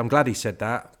Clarkie said. I'm glad he said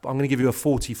that. But I'm going to give you a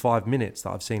 45 minutes that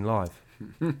I've seen live.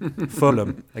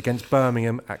 Fulham against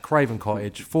Birmingham at Craven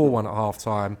Cottage, 4-1 at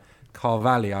half-time.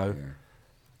 Carvalho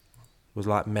was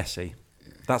like Messi.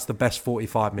 That's the best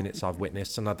 45 minutes I've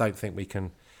witnessed, and I don't think we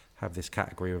can have this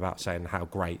category without saying how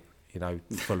great,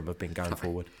 Fulham have been going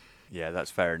forward. Yeah, that's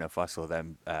fair enough. I saw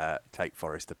them take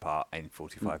Forest apart in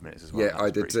 45 minutes as well. Yeah, I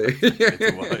did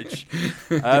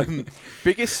too.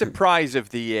 Biggest surprise of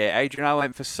the year. Adrian, I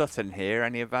went for Sutton here.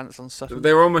 Any advance on Sutton?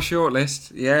 They were on my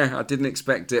shortlist. Yeah, I didn't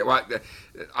expect it. Well,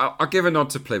 I'll give a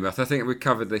nod to Plymouth. I think we've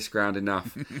covered this ground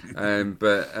enough.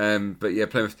 But yeah,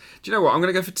 Plymouth. Do you know what? I'm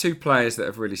going to go for two players that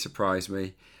have really surprised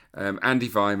me. Andy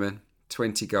Weimann,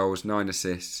 20 goals, 9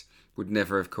 assists. Would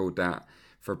never have called that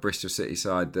for a Bristol City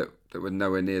side that were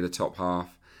nowhere near the top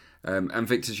half. And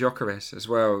Victor Gyökeres as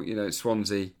well.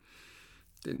 Swansea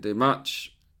didn't do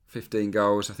much. 15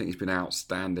 goals. I think he's been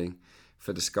outstanding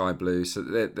for the Sky Blues. So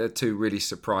they're two really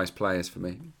surprise players for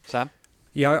me. Sam?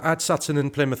 Yeah, I had Sutton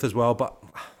and Plymouth as well, but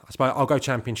I suppose I'll go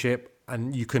Championship,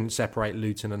 and you couldn't separate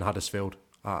Luton and Huddersfield,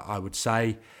 I would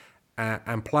say.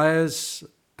 And players,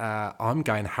 I'm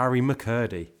going Harry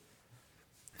McCurdy.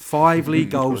 5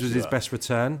 league goals was his best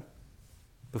return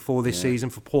before this season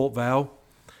for Port Vale.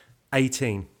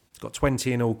 18. He's got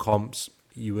 20 in all comps.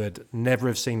 You would never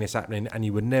have seen this happening, and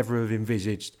you would never have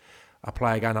envisaged a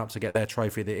player going up to get their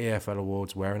trophy at the EFL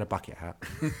Awards wearing a bucket hat.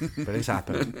 But it's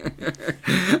happened.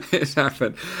 It's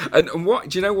happened. And what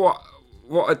do you know?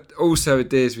 What also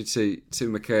endears me to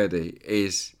McCurdy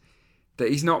is that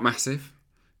he's not massive,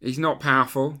 he's not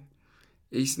powerful,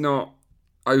 he's not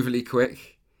overly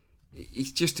quick.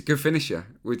 He's just a good finisher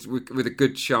with a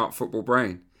good, sharp football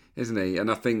brain, isn't he?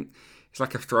 And I think it's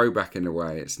like a throwback in a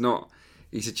way. It's not.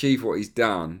 He's achieved what he's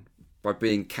done by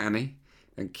being canny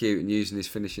and cute and using his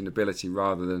finishing ability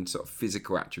rather than sort of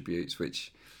physical attributes,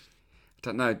 which I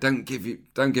don't know. Don't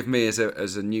give me as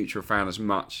a neutral fan as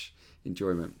much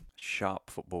enjoyment. Sharp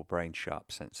football brain,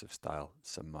 sharp sense of style,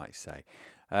 some might say.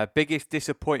 Biggest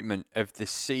disappointment of the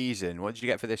season. What did you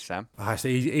get for this, Sam? It's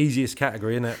the easiest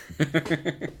category, isn't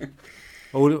it?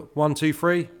 All 1, 2,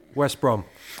 3. West Brom.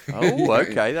 Oh,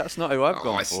 okay. That's not who I've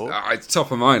gone for. It's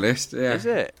top of my list. Yeah. Is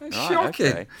it? It's shocking.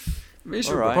 Okay.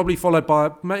 Miserable. Right. Probably followed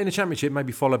by, in the Championship,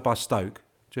 maybe followed by Stoke,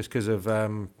 just because of,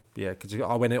 because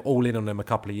I went all in on them a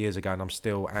couple of years ago and I'm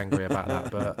still angry about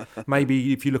that. But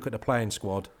maybe if you look at the playing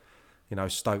squad,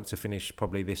 Stoke to finish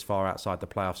probably this far outside the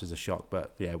playoffs is a shock.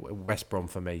 But yeah, West Brom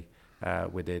for me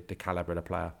with the calibre of the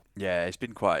player. Yeah, it's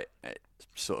been quite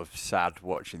sort of sad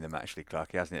watching them actually,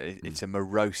 Clarkie, hasn't it? It's a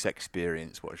morose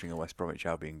experience watching a West Bromwich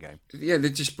Albion game. Yeah, they're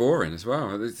just boring as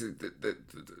well.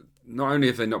 Not only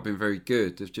have they not been very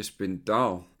good, they've just been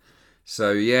dull.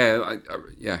 So yeah,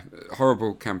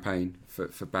 horrible campaign for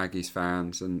Baggies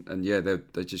fans, and yeah,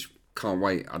 they just can't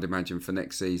wait, I'd imagine, for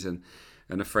next season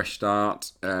and a fresh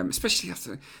start. Especially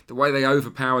after the way they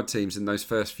overpowered teams in those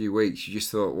first few weeks, you just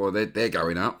thought, well, they're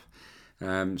going up.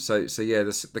 So yeah,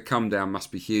 the come down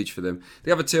must be huge for them.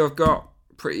 The other two I've got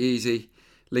pretty easy.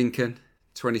 Lincoln,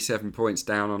 27 points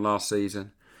down on last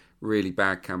season, really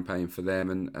bad campaign for them,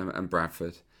 and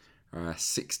Bradford,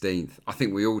 16th. I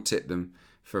think we all tipped them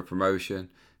for a promotion,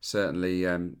 certainly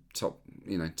top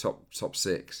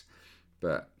 6,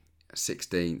 but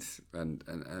 16th and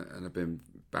have been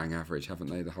bang average,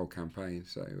 haven't they, the whole campaign?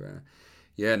 So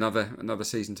yeah, another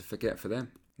season to forget for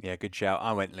them. Yeah, good shout.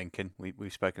 I went Lincoln.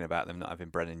 We've spoken about them not having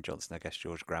Brennan Johnson. I guess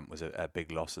George Grant was a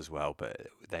big loss as well, but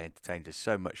they entertained us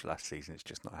so much last season. It's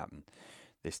just not happened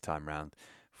this time round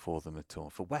for them at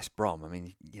all. For West Brom, I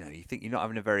mean, you think you're not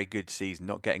having a very good season,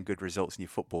 not getting good results, and your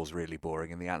football's really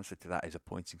boring, and the answer to that is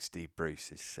appointing Steve Bruce.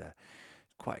 It's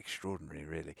quite extraordinary,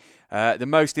 really. The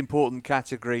most important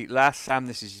category, last, Sam,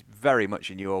 this is very much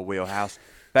in your wheelhouse.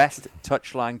 Best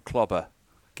touchline clobber.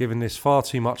 Given this far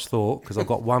too much thought, because I've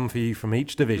got one for you from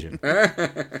each division.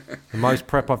 The most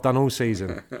prep I've done all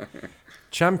season.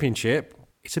 Championship,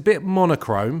 it's a bit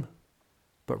monochrome,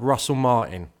 but Russell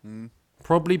Martin.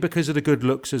 Probably because of the good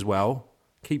looks as well.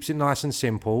 Keeps it nice and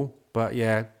simple, but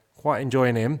yeah, quite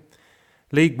enjoying him.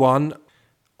 League One,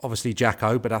 obviously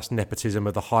Jacko, but that's nepotism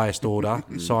of the highest order.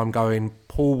 So I'm going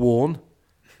Paul Warne.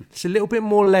 It's a little bit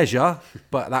more leisure,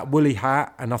 but that woolly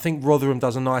hat, and I think Rotherham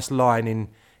does a nice line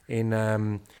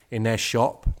in their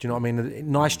shop. Do you know what I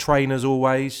mean? Nice trainers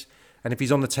always, and if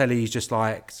he's on the telly, he's just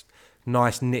like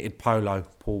nice knitted polo.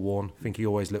 Paul Warne, I think he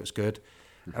always looks good.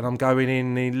 And I'm going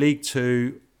in League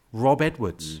Two, Rob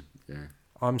Edwards.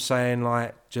 I'm saying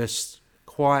like just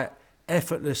quite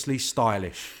effortlessly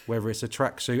stylish, whether it's a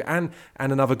tracksuit and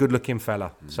another good-looking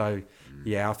fella. So,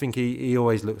 yeah, I think he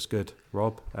always looks good,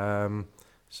 Rob.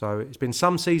 So it's been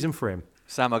some season for him.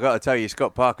 Sam, I got to tell you,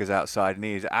 Scott Parker's outside and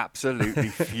he is absolutely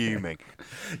fuming.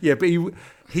 Yeah, but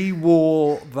he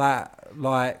wore that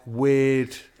like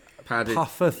weird padded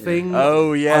puffer thing.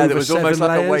 Oh yeah, there was almost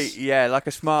like layers. like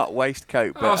a smart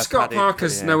waistcoat. But Scott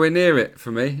Parker's nowhere near it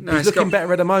for me. No, he's looking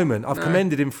better at the moment. I've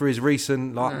commended him for his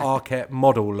recent Arquette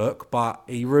model look, but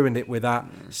he ruined it with that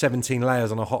 17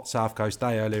 layers on a hot South Coast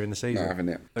day earlier in the season. No, haven't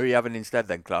it? Who are you having instead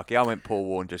then, Clarky? I went Paul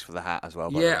Warne just for the hat as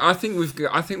well. Yeah, I think we've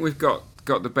got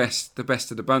the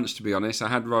best of the bunch, to be honest. I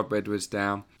had Rob Edwards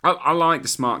down. I like the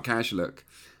smart cash look.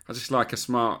 I just like a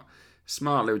smart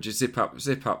little just zip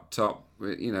up top,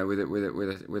 you know, with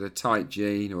a tight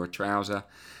jean or a trouser.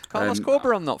 Carlos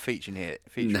Corberon not featuring here.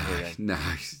 No,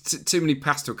 too many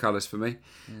pastel colours for me.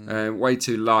 Way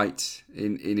too light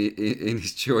in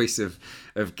his choice of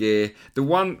gear.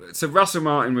 So Russell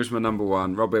Martin was my number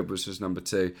 1. Rob Edwards was number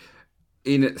 2.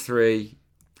 In at 3,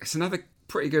 it's another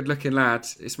pretty good looking lad.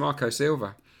 It's Marco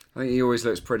Silva. I think he always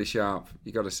looks pretty sharp.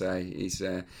 You got to say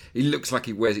he looks like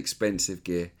he wears expensive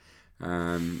gear.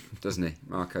 Doesn't he,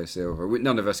 Marco Silva?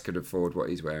 None of us could afford what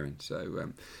he's wearing,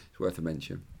 so it's worth a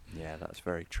mention. Yeah, that's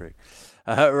very true.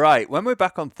 Right, when we're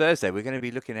back on Thursday, we're going to be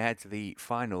looking ahead to the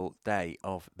final day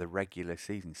of the regular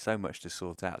season. So much to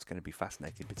sort out. It's going to be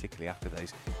fascinating, particularly after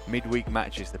those midweek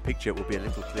matches. The picture will be a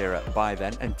little clearer by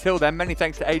then. Until then, many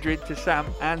thanks to Adrian, to Sam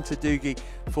and to Doogie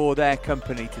for their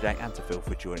company today, and to Phil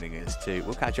for joining us too.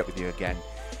 We'll catch up with you again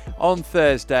on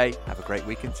Thursday. Have a great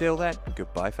week until then.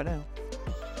 Goodbye for now.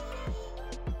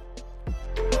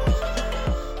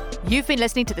 You've been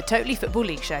listening to the Totally Football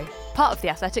League Show, part of the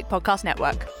Athletic Podcast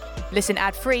Network. Listen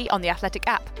ad-free on the Athletic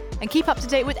app and keep up to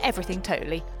date with everything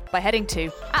Totally by heading to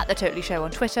 @TheTotallyShow Show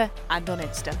on Twitter and on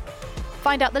Insta.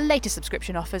 Find out the latest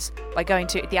subscription offers by going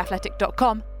to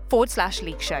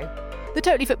theathletic.com/league show. The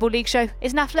Totally Football League Show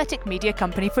is an Athletic Media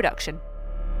Company production.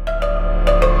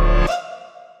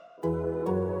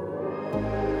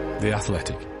 The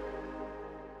Athletic.